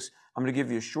books? Folks, I'm going to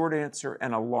give you a short answer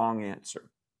and a long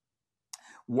answer.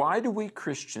 Why do we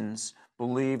Christians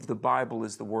believe the Bible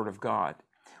is the Word of God?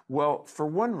 Well, for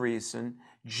one reason,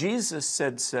 Jesus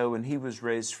said so and He was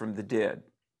raised from the dead.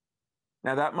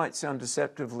 Now, that might sound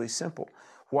deceptively simple.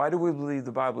 Why do we believe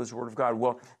the Bible is the Word of God?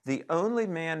 Well, the only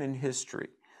man in history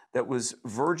that was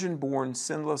virgin-born,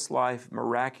 sinless life,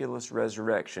 miraculous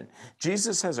resurrection.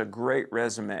 Jesus has a great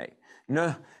resume.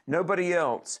 Nobody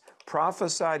else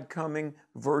prophesied coming,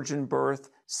 virgin birth,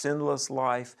 sinless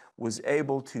life, was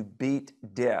able to beat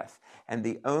death. And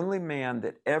the only man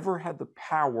that ever had the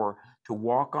power to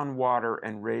walk on water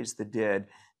and raise the dead,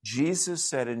 Jesus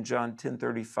said in John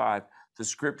 10:35, the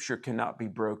Scripture cannot be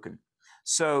broken.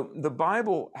 So the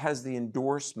Bible has the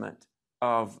endorsement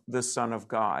of the Son of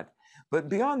God. But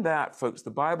beyond that, folks,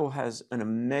 the Bible has an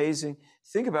amazing,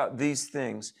 think about these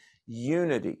things: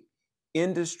 unity,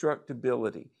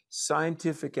 indestructibility,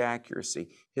 scientific accuracy,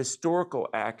 historical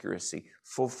accuracy,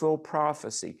 fulfilled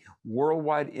prophecy,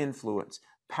 worldwide influence,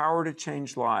 power to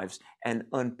change lives, and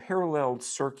unparalleled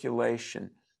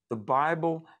circulation. The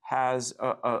Bible has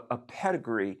a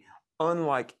pedigree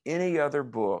unlike any other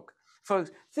book.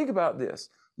 Folks, think about this.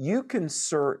 You can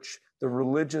search the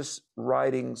religious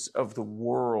writings of the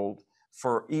world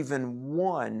for even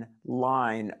one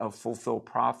line of fulfilled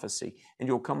prophecy, and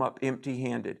you'll come up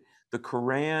empty-handed. The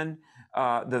Quran,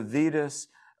 the Vedas,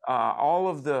 all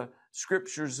of the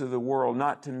scriptures of the world,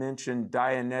 not to mention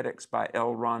Dianetics by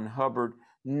L. Ron Hubbard,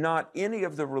 not any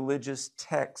of the religious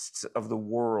texts of the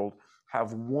world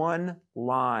have one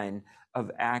line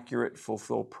of accurate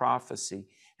fulfilled prophecy.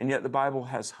 And yet the Bible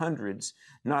has hundreds,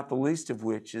 not the least of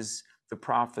which is the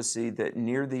prophecy that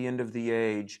near the end of the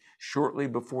age, shortly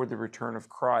before the return of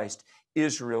Christ,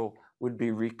 Israel would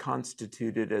be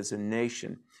reconstituted as a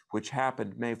nation, which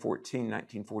happened May 14,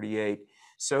 1948.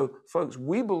 So, folks,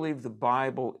 we believe the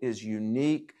Bible is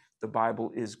unique. The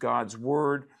Bible is God's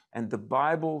Word, and the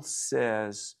Bible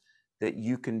says that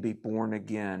you can be born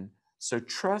again. So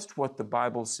trust what the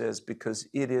Bible says, because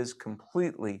it is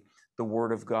completely the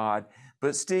Word of God.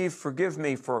 But Steve, forgive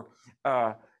me for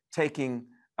taking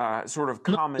sort of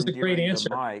commandeering the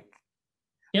mic.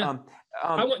 Yeah.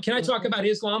 Can I talk about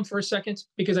Islam for a second?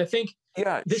 Because I think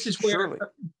this is where,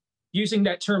 using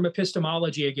that term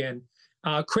epistemology again,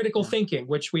 critical thinking,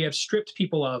 which we have stripped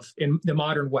people of in the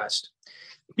modern West.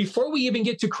 Before we even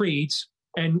get to creeds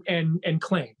and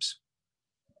claims,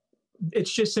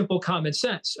 it's just simple common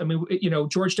sense. I mean,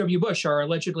 George W. Bush, our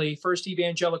allegedly first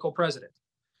evangelical president,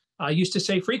 used to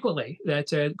say frequently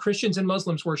that Christians and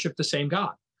Muslims worship the same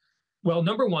God. Well,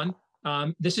 number one,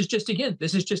 this is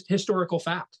just historical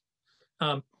fact.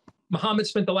 Muhammad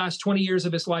spent the last 20 years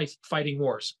of his life fighting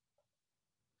wars.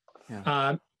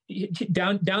 Yeah.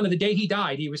 Down to the day he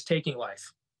died, he was taking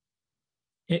life.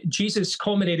 Jesus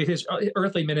culminated his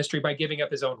earthly ministry by giving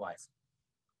up his own life.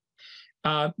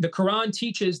 The Quran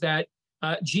teaches that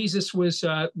Jesus was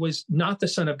not the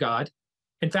Son of God.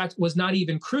 In fact, was not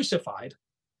even crucified,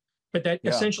 but that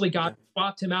essentially God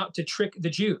swapped him out to trick the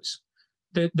Jews.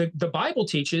 The Bible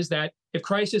teaches that if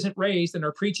Christ isn't raised, then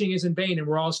our preaching is in vain and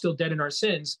we're all still dead in our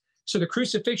sins. So the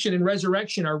crucifixion and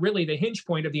resurrection are really the hinge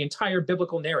point of the entire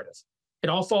biblical narrative. It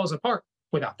all falls apart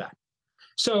without that.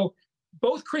 So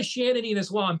both Christianity and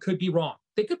Islam could be wrong.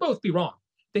 They could both be wrong.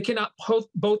 They cannot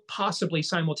both possibly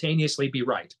simultaneously be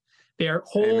right. They are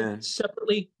whole,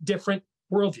 separately different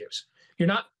worldviews. You're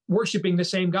not worshiping the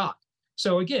same God.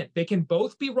 So again, they can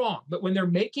both be wrong, but when they're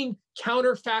making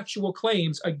counterfactual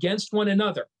claims against one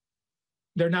another,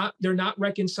 they're not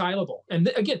reconcilable.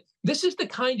 And again, this is the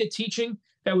kind of teaching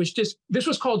that this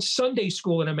was called Sunday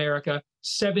school in America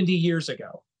 70 years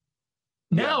ago.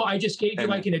 Now I just gave you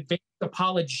like an advanced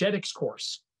apologetics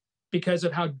course because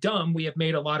of how dumb we have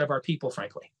made a lot of our people,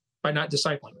 frankly, by not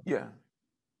discipling them. Yeah.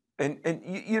 And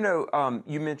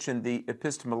you mentioned the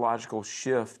epistemological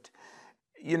shift,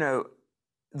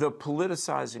 the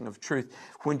politicizing of truth.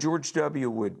 When George W.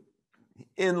 would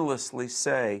endlessly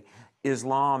say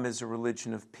Islam is a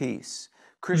religion of peace,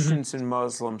 Christians and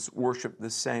Muslims worship the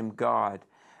same God.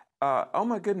 Oh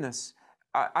my goodness,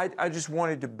 I just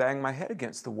wanted to bang my head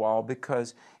against the wall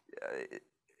because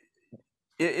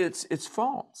it's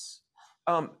false.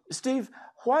 Steve,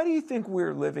 why do you think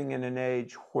we're living in an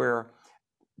age where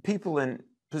people in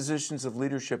positions of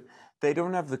leadership, they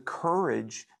don't have the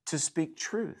courage to speak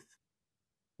truth?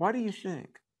 Why do you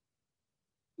think?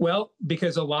 Well,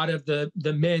 because a lot of the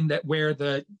men that wear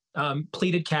the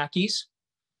pleated khakis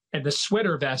and the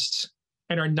sweater vests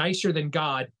and are nicer than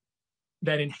God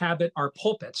that inhabit our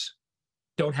pulpits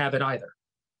don't have it either.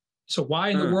 So why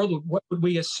in the world would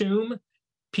we assume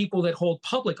people that hold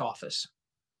public office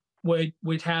would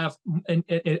have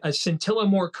a scintilla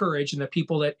more courage than the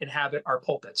people that inhabit our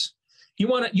pulpits? You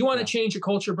want to change a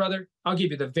culture, brother? I'll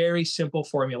give you the very simple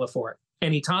formula for it.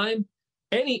 Anytime,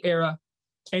 any era,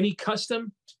 any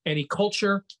custom, any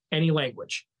culture, any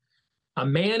language. A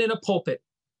man in a pulpit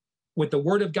with the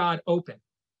word of God open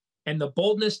and the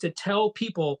boldness to tell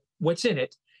people what's in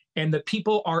it, and the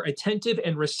people are attentive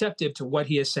and receptive to what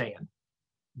he is saying.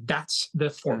 That's the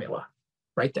formula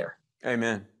right there.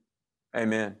 Amen.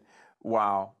 Amen.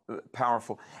 Wow.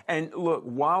 Powerful. And look,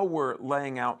 while we're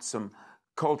laying out some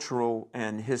cultural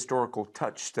and historical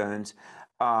touchstones,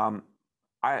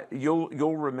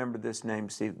 you'll remember this name,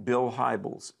 Steve, Bill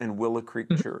Hybels in Willow Creek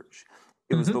Church.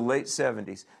 It was the late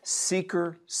 70s.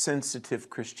 Seeker-sensitive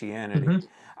Christianity.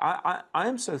 I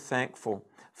am so thankful,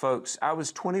 folks. I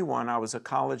was 21. I was a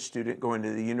college student going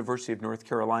to the University of North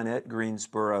Carolina at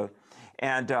Greensboro.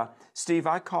 And Steve,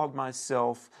 I called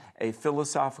myself a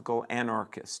philosophical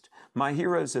anarchist. My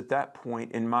heroes at that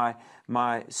point, in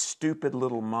my stupid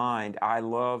little mind, I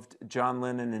loved John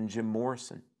Lennon and Jim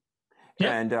Morrison.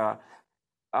 Yep. And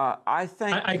I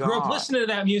thank I grew up listening to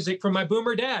that music from my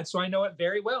boomer dad, so I know it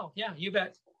very well. Yeah, you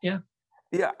bet. Yeah.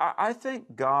 Yeah, I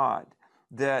thank God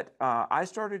that I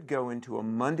started going to a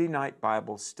Monday night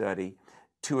Bible study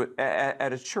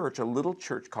at a church, a little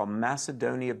church called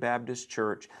Macedonia Baptist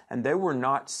Church, and they were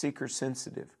not seeker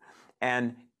sensitive.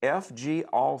 And F.G.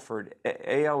 Alford,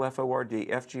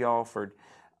 A-L-F-O-R-D, F.G. Alford,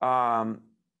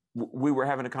 we were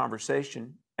having a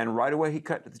conversation, and right away he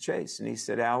cut to the chase, and he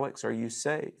said, "Alex, are you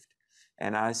saved?"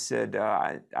 And I said,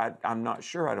 I'm not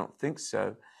sure, I don't think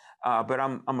so, but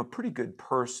I'm a pretty good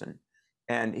person.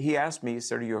 And he asked me, he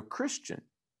said, "Are you a Christian?"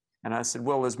 And I said,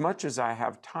 "Well, as much as I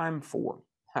have time for,"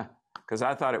 because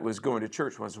I thought it was going to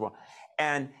church once in a while.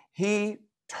 And he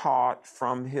taught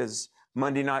from his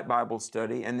Monday night Bible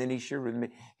study, and then he shared with me,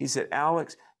 he said,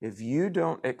 "Alex, if you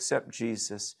don't accept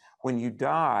Jesus, when you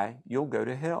die, you'll go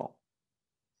to hell."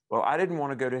 Well, I didn't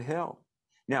want to go to hell.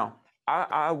 Now,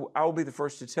 I will be the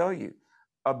first to tell you,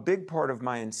 a big part of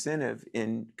my incentive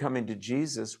in coming to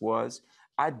Jesus was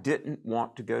I didn't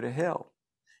want to go to hell.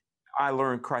 I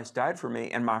learned Christ died for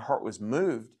me, and my heart was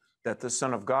moved that the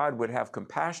Son of God would have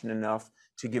compassion enough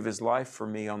to give his life for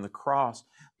me on the cross.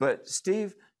 But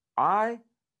Steve, I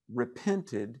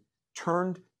repented,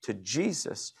 turned to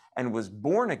Jesus, and was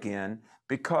born again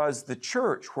because the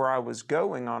church where I was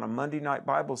going on a Monday night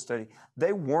Bible study,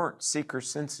 they weren't seeker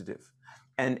sensitive.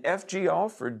 And F.G.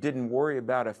 Alford didn't worry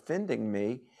about offending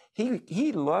me.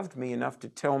 He loved me enough to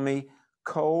tell me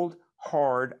cold,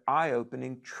 hard,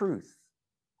 eye-opening truth.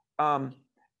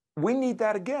 We need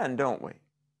that again, don't we?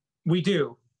 We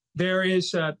do. There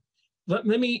is. Let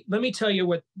me tell you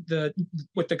what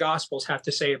the Gospels have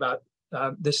to say about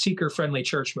the seeker-friendly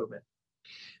church movement.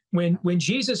 When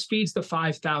Jesus feeds the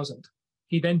 5,000,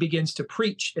 he then begins to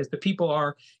preach as the people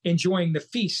are enjoying the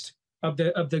feast of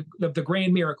the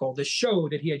grand miracle, the show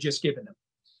that he had just given them.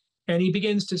 And he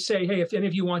begins to say, "Hey, if any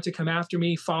of you want to come after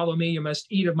me, follow me, you must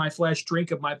eat of my flesh,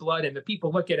 drink of my blood." And the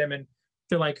people look at him and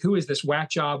they're like, "Who is this whack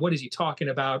job? What is he talking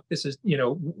about? This is,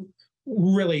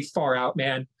 really far out,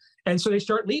 man." And so they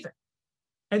start leaving.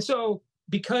 And so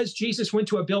because Jesus went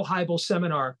to a Bill Hybels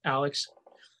seminar, Alex,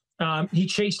 he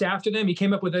chased after them. He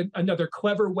came up with another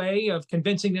clever way of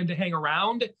convincing them to hang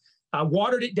around,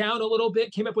 watered it down a little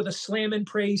bit, came up with a slam and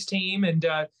praise team, and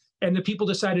the people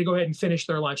decided to go ahead and finish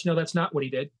their lunch. No, that's not what he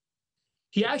did.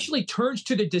 He actually turns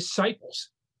to the disciples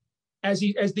as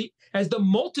the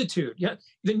multitude. Yeah,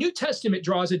 the New Testament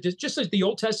draws just as the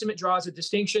Old Testament draws a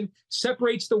distinction,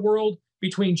 separates the world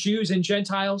between Jews and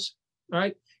Gentiles.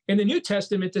 Right? In the New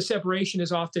Testament, the separation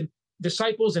is often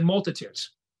disciples and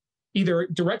multitudes, either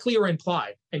directly or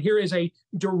implied. And here is a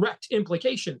direct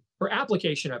implication or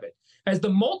application of it. As the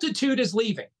multitude is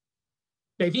leaving,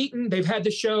 they've eaten, they've had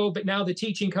the show, but now the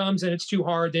teaching comes and it's too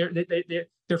hard.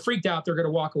 They're freaked out. They're going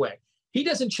to walk away. He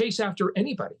doesn't chase after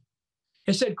anybody.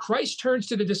 Instead, Christ turns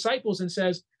to the disciples and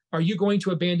says, "Are you going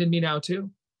to abandon me now too?"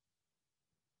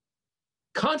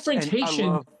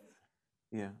 Confrontation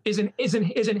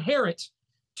is inherent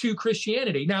to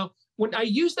Christianity. Now, when I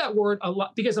use that word a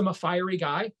lot, because I'm a fiery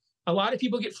guy, a lot of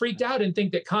people get freaked out and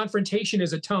think that confrontation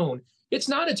is a tone. It's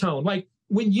not a tone. Like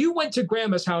when you went to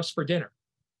grandma's house for dinner,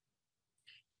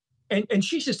 and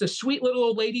she's just a sweet little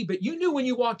old lady, but you knew when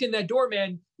you walked in that door,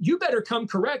 man, you better come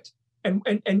correct, and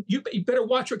you better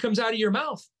watch what comes out of your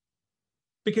mouth,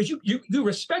 because you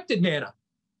respected Nana.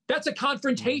 That's a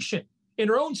confrontation in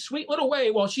her own sweet little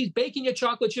way while she's baking you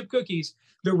chocolate chip cookies.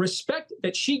 The respect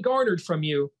that she garnered from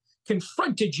you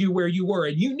confronted you where you were,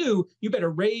 and you knew you better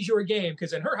raise your game,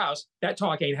 because in her house, that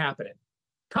talk ain't happening.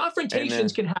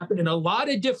 Confrontations can happen in a lot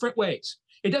of different ways.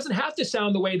 It doesn't have to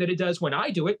sound the way that it does when I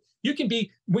do it. You can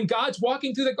be, when God's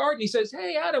walking through the garden, he says,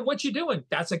 "Hey, Adam, what you doing?"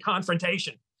 That's a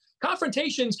confrontation.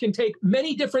 Confrontations can take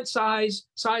many different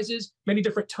sizes, many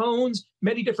different tones,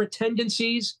 many different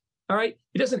tendencies. All right.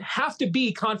 It doesn't have to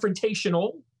be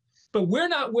confrontational, but we're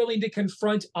not willing to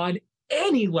confront on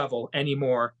any level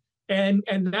anymore. And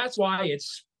that's why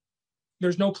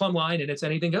there's no plumb line, and it's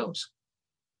anything goes.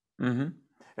 Mm-hmm.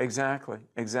 Exactly.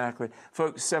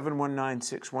 Folks,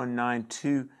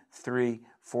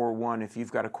 719-619-2341 if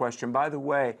you've got a question. By the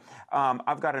way,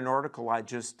 I've got an article I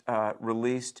just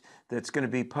released that's going to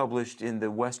be published in the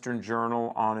Western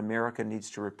Journal on America Needs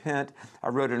to Repent. I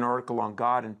wrote an article on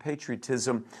God and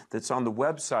patriotism that's on the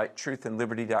website,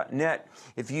 truthandliberty.net.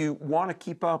 If you want to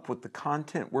keep up with the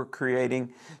content we're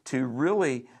creating to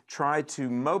really try to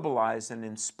mobilize and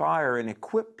inspire and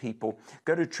equip people,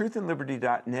 go to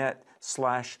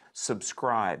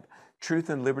truthandliberty.net/subscribe.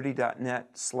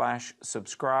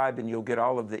 truthandliberty.net/subscribe, and you'll get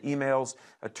all of the emails.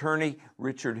 Attorney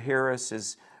Richard Harris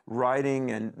is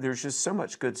writing, and there's just so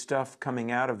much good stuff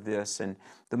coming out of this, and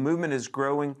the movement is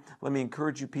growing. Let me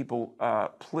encourage you people,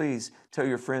 please tell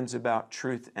your friends about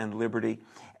Truth and Liberty.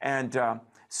 And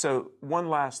so one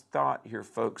last thought here,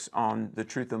 folks, on the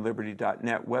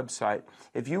truthandliberty.net website.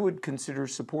 If you would consider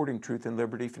supporting Truth and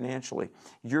Liberty financially,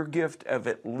 your gift of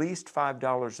at least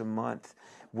 $5 a month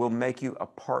will make you a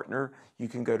partner. You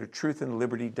can go to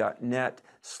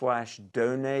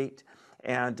truthandliberty.net/donate.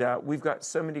 And we've got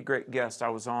so many great guests. I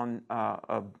was on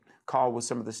a call with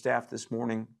some of the staff this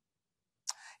morning.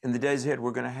 In the days ahead,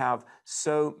 we're going to have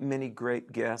so many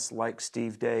great guests like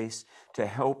Steve Deace to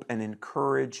help and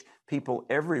encourage people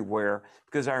everywhere,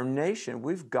 because our nation,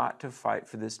 we've got to fight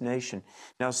for this nation.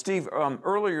 Now, Steve,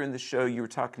 earlier in the show, you were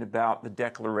talking about the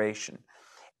Declaration.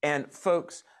 And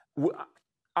folks,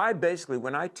 I basically,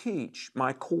 when I teach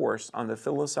my course on the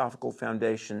philosophical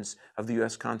foundations of the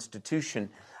U.S. Constitution,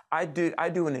 I do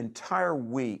an entire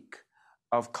week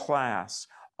of class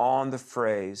on the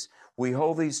phrase, "We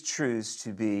hold these truths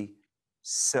to be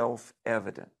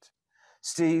self-evident."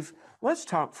 Steve, let's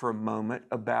talk for a moment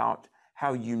about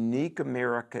how unique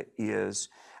America is.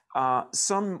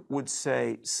 Some would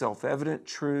say self-evident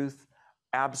truth,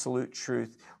 absolute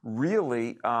truth,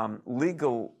 really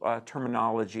legal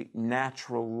terminology,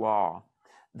 natural law.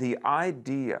 The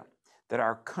idea that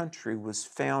our country was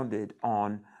founded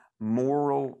on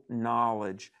moral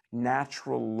knowledge,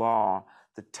 natural law,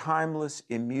 the timeless,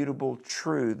 immutable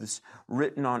truths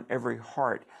written on every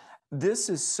heart. This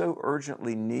is so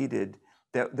urgently needed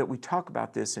that we talk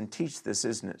about this and teach this,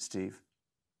 isn't it, Steve?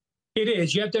 It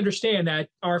is. You have to understand that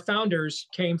our founders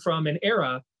came from an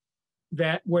era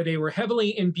where they were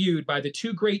heavily imbued by the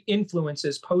two great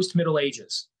influences post-Middle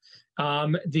Ages,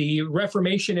 the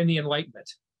Reformation and the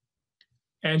Enlightenment.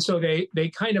 And so they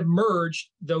kind of merged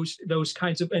those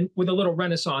kinds of, and with a little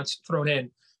Renaissance thrown in,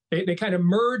 they kind of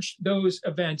merged those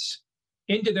events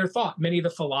into their thought. Many of the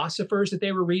philosophers that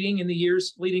they were reading in the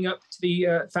years leading up to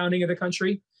the founding of the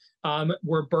country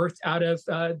were birthed out of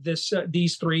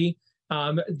these three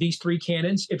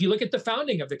canons. If you look at the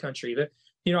founding of the country,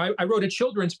 I wrote a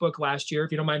children's book last year,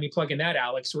 if you don't mind me plugging that,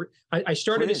 Alex. I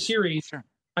started a series. Sure.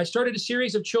 I started a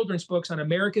series of children's books on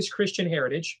America's Christian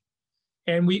heritage.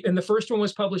 And the first one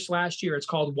was published last year. It's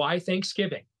called Why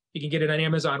Thanksgiving. You can get it on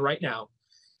Amazon right now.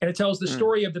 And it tells the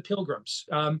story of the Pilgrims,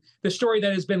 the story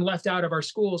that has been left out of our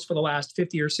schools for the last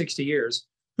 50 or 60 years,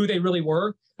 who they really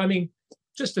were. I mean,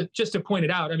 just to point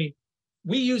it out, I mean,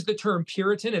 we use the term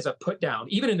Puritan as a put down.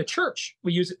 Even in the church,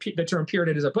 we use the term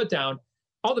Puritan as a put down.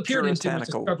 All the Puritans did was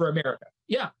discover America.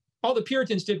 Yeah, all the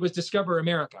Puritans did was discover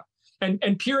America.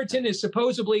 And Puritan is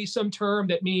supposedly some term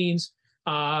that means,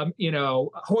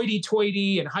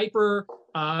 hoity-toity and hyper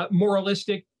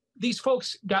moralistic. These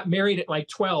folks got married at like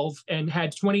 12 and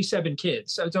had 27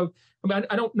 kids. So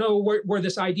I don't know where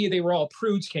this idea they were all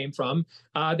prudes came from.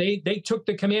 They took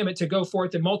the commandment to go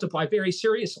forth and multiply very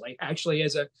seriously, actually,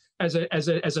 as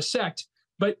a sect.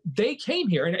 But they came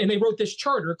here and they wrote this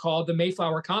charter called the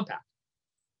Mayflower Compact.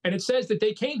 And it says that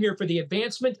they came here for the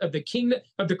advancement of the kingdom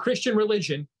of the Christian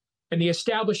religion and the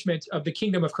establishment of the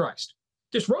kingdom of Christ.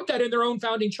 Just wrote that in their own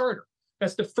founding charter.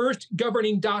 That's the first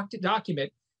governing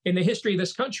document in the history of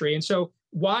this country. And so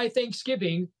why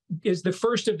Thanksgiving is the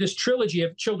first of this trilogy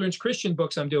of children's Christian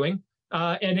books I'm doing.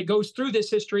 And it goes through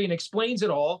this history and explains it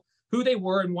all, who they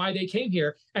were and why they came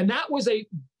here. And that was a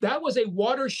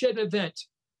watershed event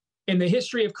in the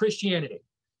history of Christianity.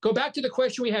 Go back to the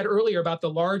question we had earlier about the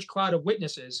large cloud of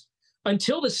witnesses.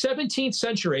 Until the 17th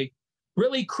century,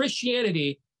 really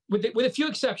Christianity, with a few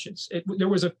exceptions, there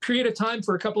was a period of time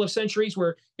for a couple of centuries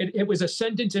where it was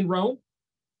ascendant in Rome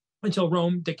until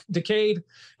Rome decayed.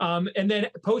 And then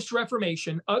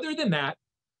post-Reformation, other than that,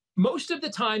 most of the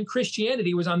time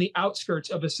Christianity was on the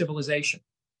outskirts of a civilization.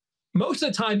 Most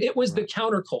of the time it was the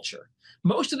counterculture.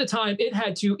 Most of the time it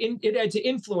had to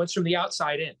influence from the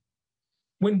outside in.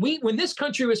 When this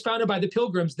country was founded by the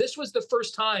Pilgrims, this was the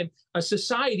first time a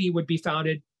society would be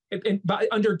founded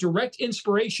under direct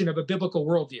inspiration of a biblical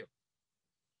worldview.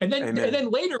 And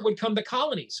then later would come the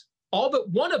colonies. All but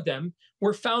one of them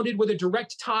were founded with a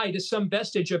direct tie to some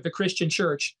vestige of the Christian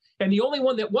church. And the only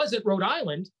one that wasn't, Rhode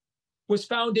Island, was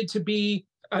founded to be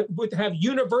would have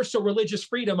universal religious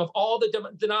freedom of all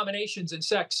the denominations and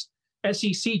sects,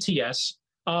 SECTS,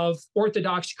 of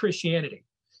Orthodox Christianity.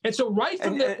 And so right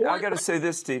from I got to say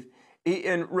this, Steve.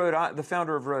 The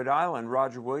founder of Rhode Island,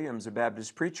 Roger Williams, a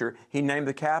Baptist preacher, he named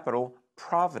the capital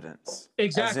Providence.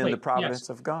 Exactly. As in the providence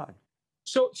of God.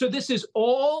 So this is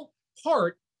all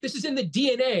part. This is in the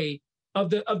DNA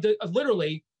of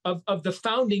the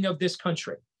founding of this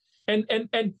country. And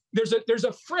there's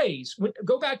a phrase.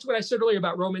 Go back to what I said earlier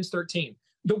about Romans 13.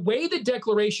 The way the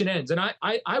Declaration ends, and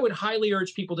I would highly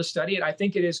urge people to study it. I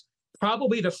think it is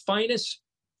probably the finest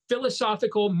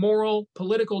philosophical, moral,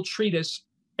 political treatise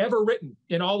ever written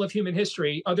in all of human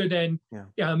history, other than,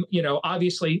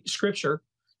 obviously Scripture.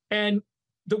 And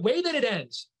the way that it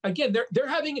ends, again,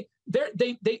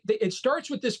 it starts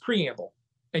with this preamble,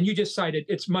 and you just cited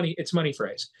it's money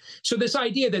phrase. So this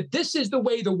idea that this is the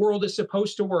way the world is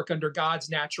supposed to work under God's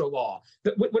natural law.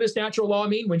 What does natural law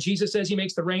mean? When Jesus says he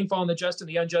makes the rain fall on the just and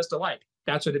the unjust alike,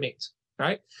 that's what it means.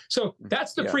 Right? So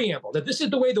that's the preamble, that this is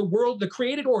the way the world, the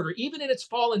created order, even in its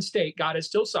fallen state, God is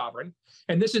still sovereign.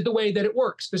 And this is the way that it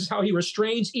works. This is how he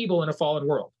restrains evil in a fallen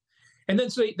world. And then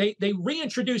so they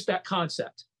reintroduce that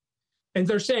concept. And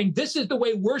they're saying, this is the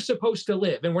way we're supposed to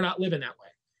live, and we're not living that way.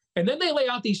 And then they lay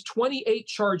out these 28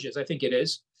 charges, I think it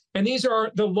is. And these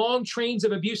are the long trains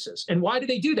of abuses. And why do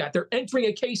they do that? They're entering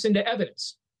a case into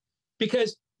evidence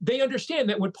because they understand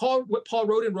that what Paul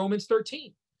wrote in Romans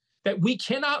 13, that we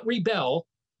cannot rebel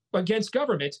against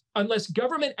government unless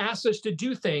government asks us to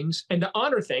do things and to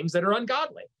honor things that are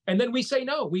ungodly. And then we say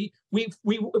no. We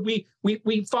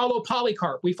follow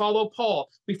Polycarp. We follow Paul.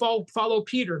 We follow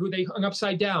Peter, who they hung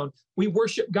upside down. We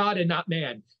worship God and not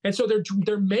man. And so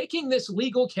they're making this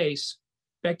legal case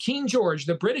that King George,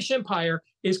 the British Empire,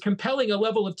 is compelling a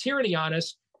level of tyranny on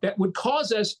us that would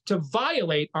cause us to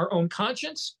violate our own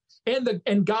conscience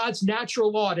and God's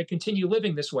natural law to continue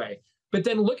living this way. But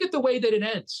then look at the way that it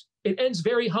ends. It ends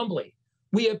very humbly.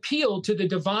 We appeal to the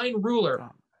divine ruler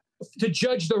to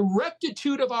judge the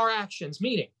rectitude of our actions,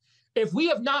 meaning if we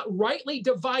have not rightly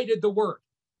divided the word,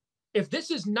 if this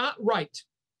is not right,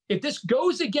 if this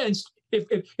goes against,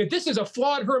 if this is a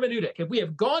flawed hermeneutic, if we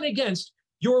have gone against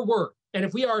your word, and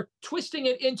if we are twisting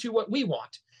it into what we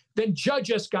want, then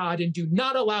judge us, God, and do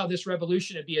not allow this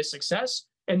revolution to be a success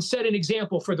and set an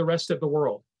example for the rest of the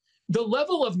world. The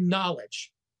level of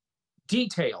knowledge,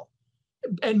 detail,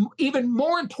 and even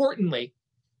more importantly,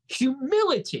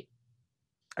 humility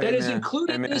that is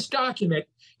included in this document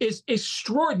is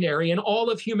extraordinary in all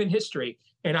of human history.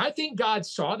 And I think God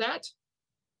saw that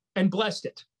and blessed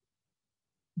it.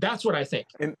 That's what I think.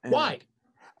 Why?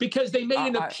 Because they made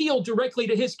an appeal directly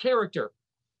to his character,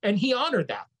 and he honored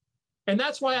that. And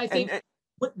that's why I think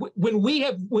when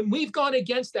we've gone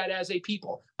against that as a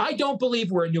people, I don't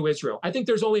believe we're a new Israel. I think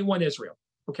there's only one Israel.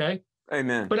 Okay.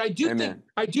 Amen. But I do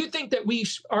think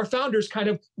that our founders kind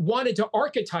of wanted to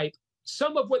archetype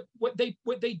some of what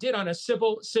they did on a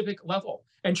civic level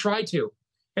and tried to.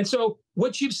 And so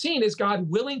what you've seen is God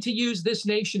willing to use this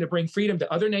nation to bring freedom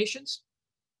to other nations,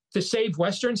 to save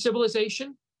Western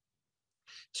civilization,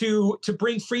 to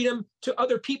bring freedom to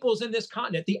other peoples in this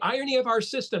continent. The irony of our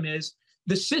system is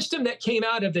the system that came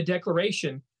out of the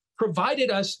Declaration provided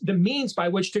us the means by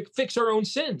which to fix our own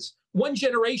sins. One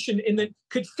generation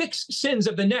could fix sins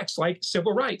of the next, like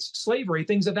civil rights, slavery,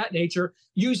 things of that nature,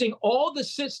 using all the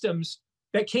systems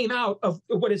that came out of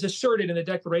what is asserted in the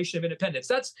Declaration of Independence.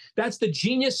 That's the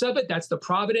genius of it. That's the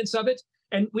providence of it.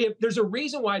 And there's a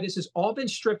reason why this has all been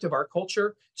stripped of our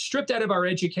culture, stripped out of our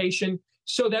education,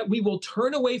 so that we will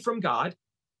turn away from God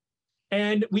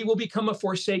and we will become a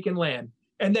forsaken land.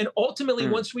 And then ultimately,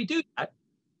 once we do that,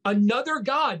 another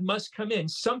God must come in.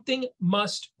 Something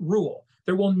must rule.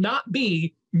 There will not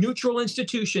be neutral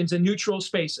institutions and neutral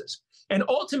spaces. And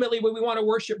ultimately, what we want to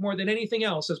worship more than anything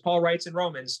else, as Paul writes in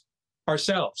Romans,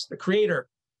 ourselves, the creator,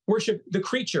 worship the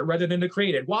creature rather than the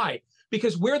created. Why?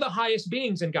 Because we're the highest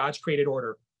beings in God's created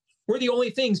order. We're the only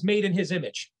things made in his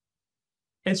image.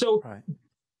 And so,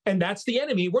 and that's the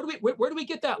enemy. Where do we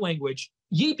get that language?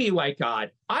 Ye be like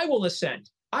God. I will ascend.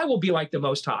 I will be like the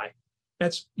Most High.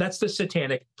 That's the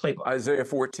satanic playbook. Isaiah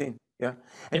 14. Yeah.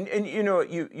 And you know,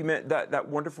 you meant that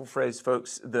wonderful phrase,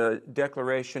 folks, the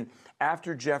Declaration,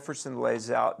 after Jefferson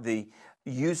lays out the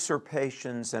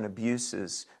usurpations and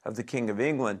abuses of the King of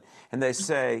England, and they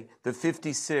say the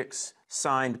 56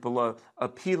 signed below,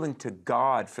 appealing to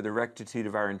God for the rectitude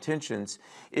of our intentions,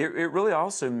 it really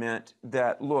also meant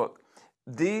that, look,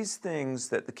 these things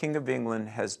that the King of England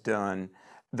has done,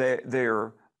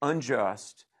 they're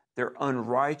unjust, they're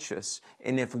unrighteous,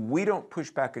 and if we don't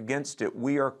push back against it,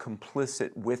 we are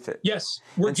complicit with it. Yes,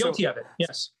 we're guilty of it,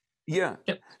 yes. Yeah.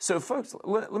 Yep. So, folks,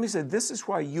 let me say, this is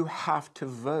why you have to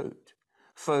vote.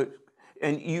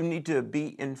 And you need to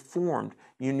be informed.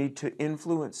 You need to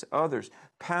influence others.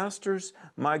 Pastors,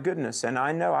 my goodness, and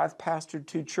I know I've pastored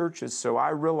 2 churches, so I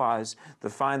realize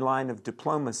the fine line of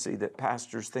diplomacy that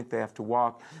pastors think they have to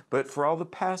walk. But for all the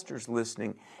pastors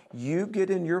listening, you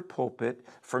get in your pulpit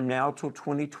from now till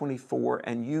 2024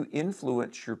 and you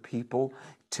influence your people,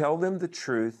 tell them the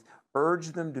truth, urge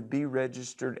them to be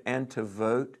registered and to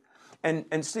vote.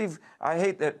 And Steve, I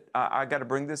hate that I got to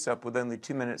bring this up with only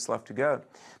 2 minutes left to go.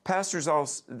 Pastors,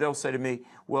 they'll say to me,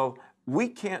 well, we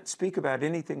can't speak about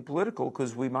anything political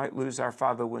because we might lose our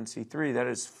 501c3. That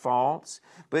is false.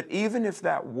 But even if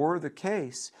that were the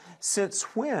case, since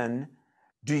when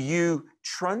do you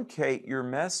truncate your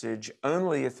message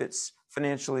only if it's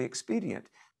financially expedient?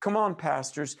 Come on,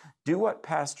 pastors, do what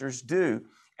pastors do,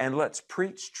 and let's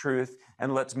preach truth,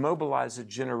 and let's mobilize a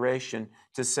generation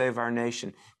to save our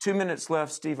nation. 2 minutes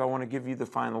left. Steve, I want to give you the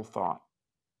final thought.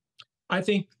 I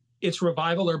think it's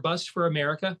revival or bust for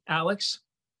America, Alex.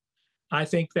 I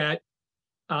think that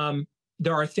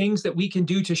there are things that we can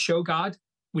do to show God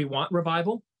we want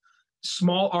revival.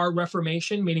 Small R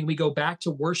reformation, meaning we go back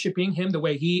to worshiping him the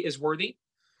way he is worthy,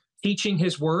 teaching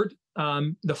his word,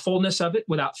 the fullness of it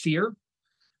without fear.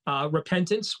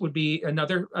 Repentance would be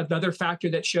another factor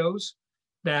that shows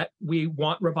that we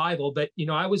want revival. But you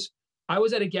know, I was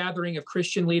at a gathering of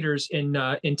Christian leaders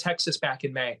in Texas back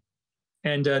in May,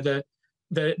 and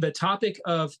the topic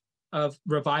of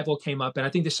revival came up, and I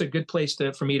think this is a good place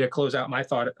for me to close out my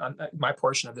thought on my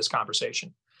portion of this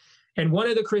conversation. And one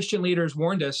of the Christian leaders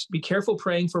warned us: be careful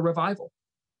praying for revival,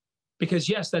 because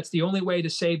yes, that's the only way to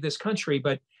save this country,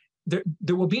 but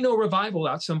there will be no revival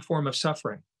without some form of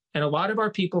suffering. And a lot of our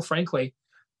people, frankly,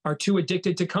 are too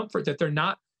addicted to comfort that they're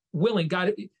not willing.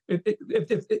 God,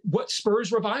 what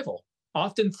spurs revival?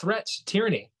 Often threats,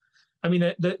 tyranny. I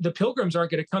mean, the Pilgrims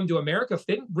aren't going to come to America if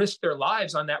they didn't risk their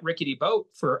lives on that rickety boat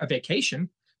for a vacation.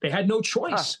 They had no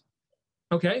choice.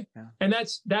 Okay, yeah. And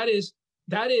that is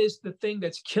the thing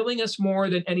that's killing us more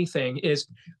than anything. Is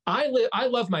I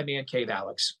love my man cave,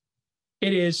 Alex.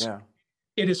 It is. Yeah.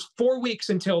 It is 4 weeks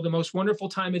until the most wonderful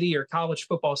time of the year, college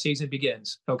football season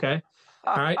begins, okay?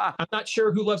 All right? I'm not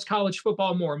sure who loves college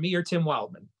football more, me or Tim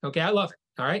Wildman, okay? I love it,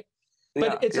 all right?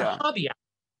 But it's a hobby.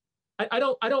 I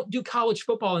don't do college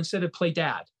football instead of play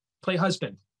dad, play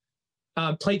husband,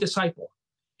 play disciple.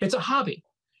 It's a hobby.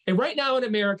 And right now in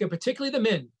America, particularly the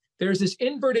men, there's this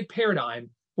inverted paradigm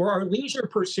where our leisure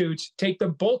pursuits take the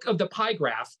bulk of the pie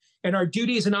graph and our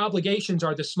duties and obligations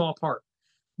are the small part.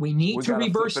 We need to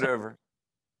reverse it over.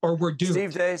 Or we're doomed.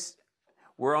 Steve Deace,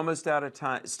 we're almost out of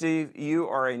time. Steve, you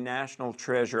are a national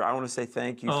treasure. I want to say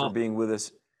thank you for being with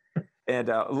us. And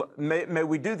may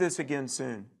we do this again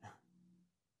soon.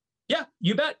 Yeah,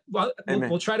 you bet. Well,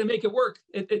 we'll try to make it work.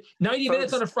 90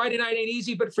 minutes on a Friday night ain't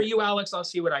easy, but for you, Alex, I'll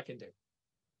see what I can do.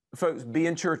 Folks, be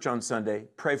in church on Sunday.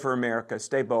 Pray for America.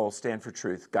 Stay bold. Stand for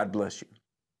truth. God bless you.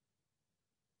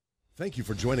 Thank you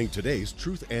for joining today's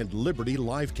Truth and Liberty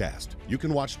livecast. You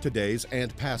can watch today's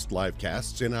and past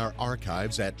livecasts in our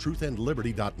archives at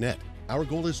truthandliberty.net. Our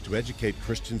goal is to educate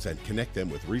Christians and connect them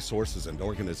with resources and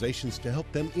organizations to help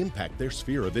them impact their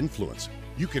sphere of influence.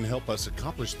 You can help us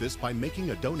accomplish this by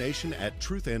making a donation at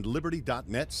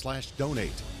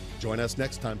truthandliberty.net/donate. Join us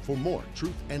next time for more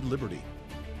Truth and Liberty.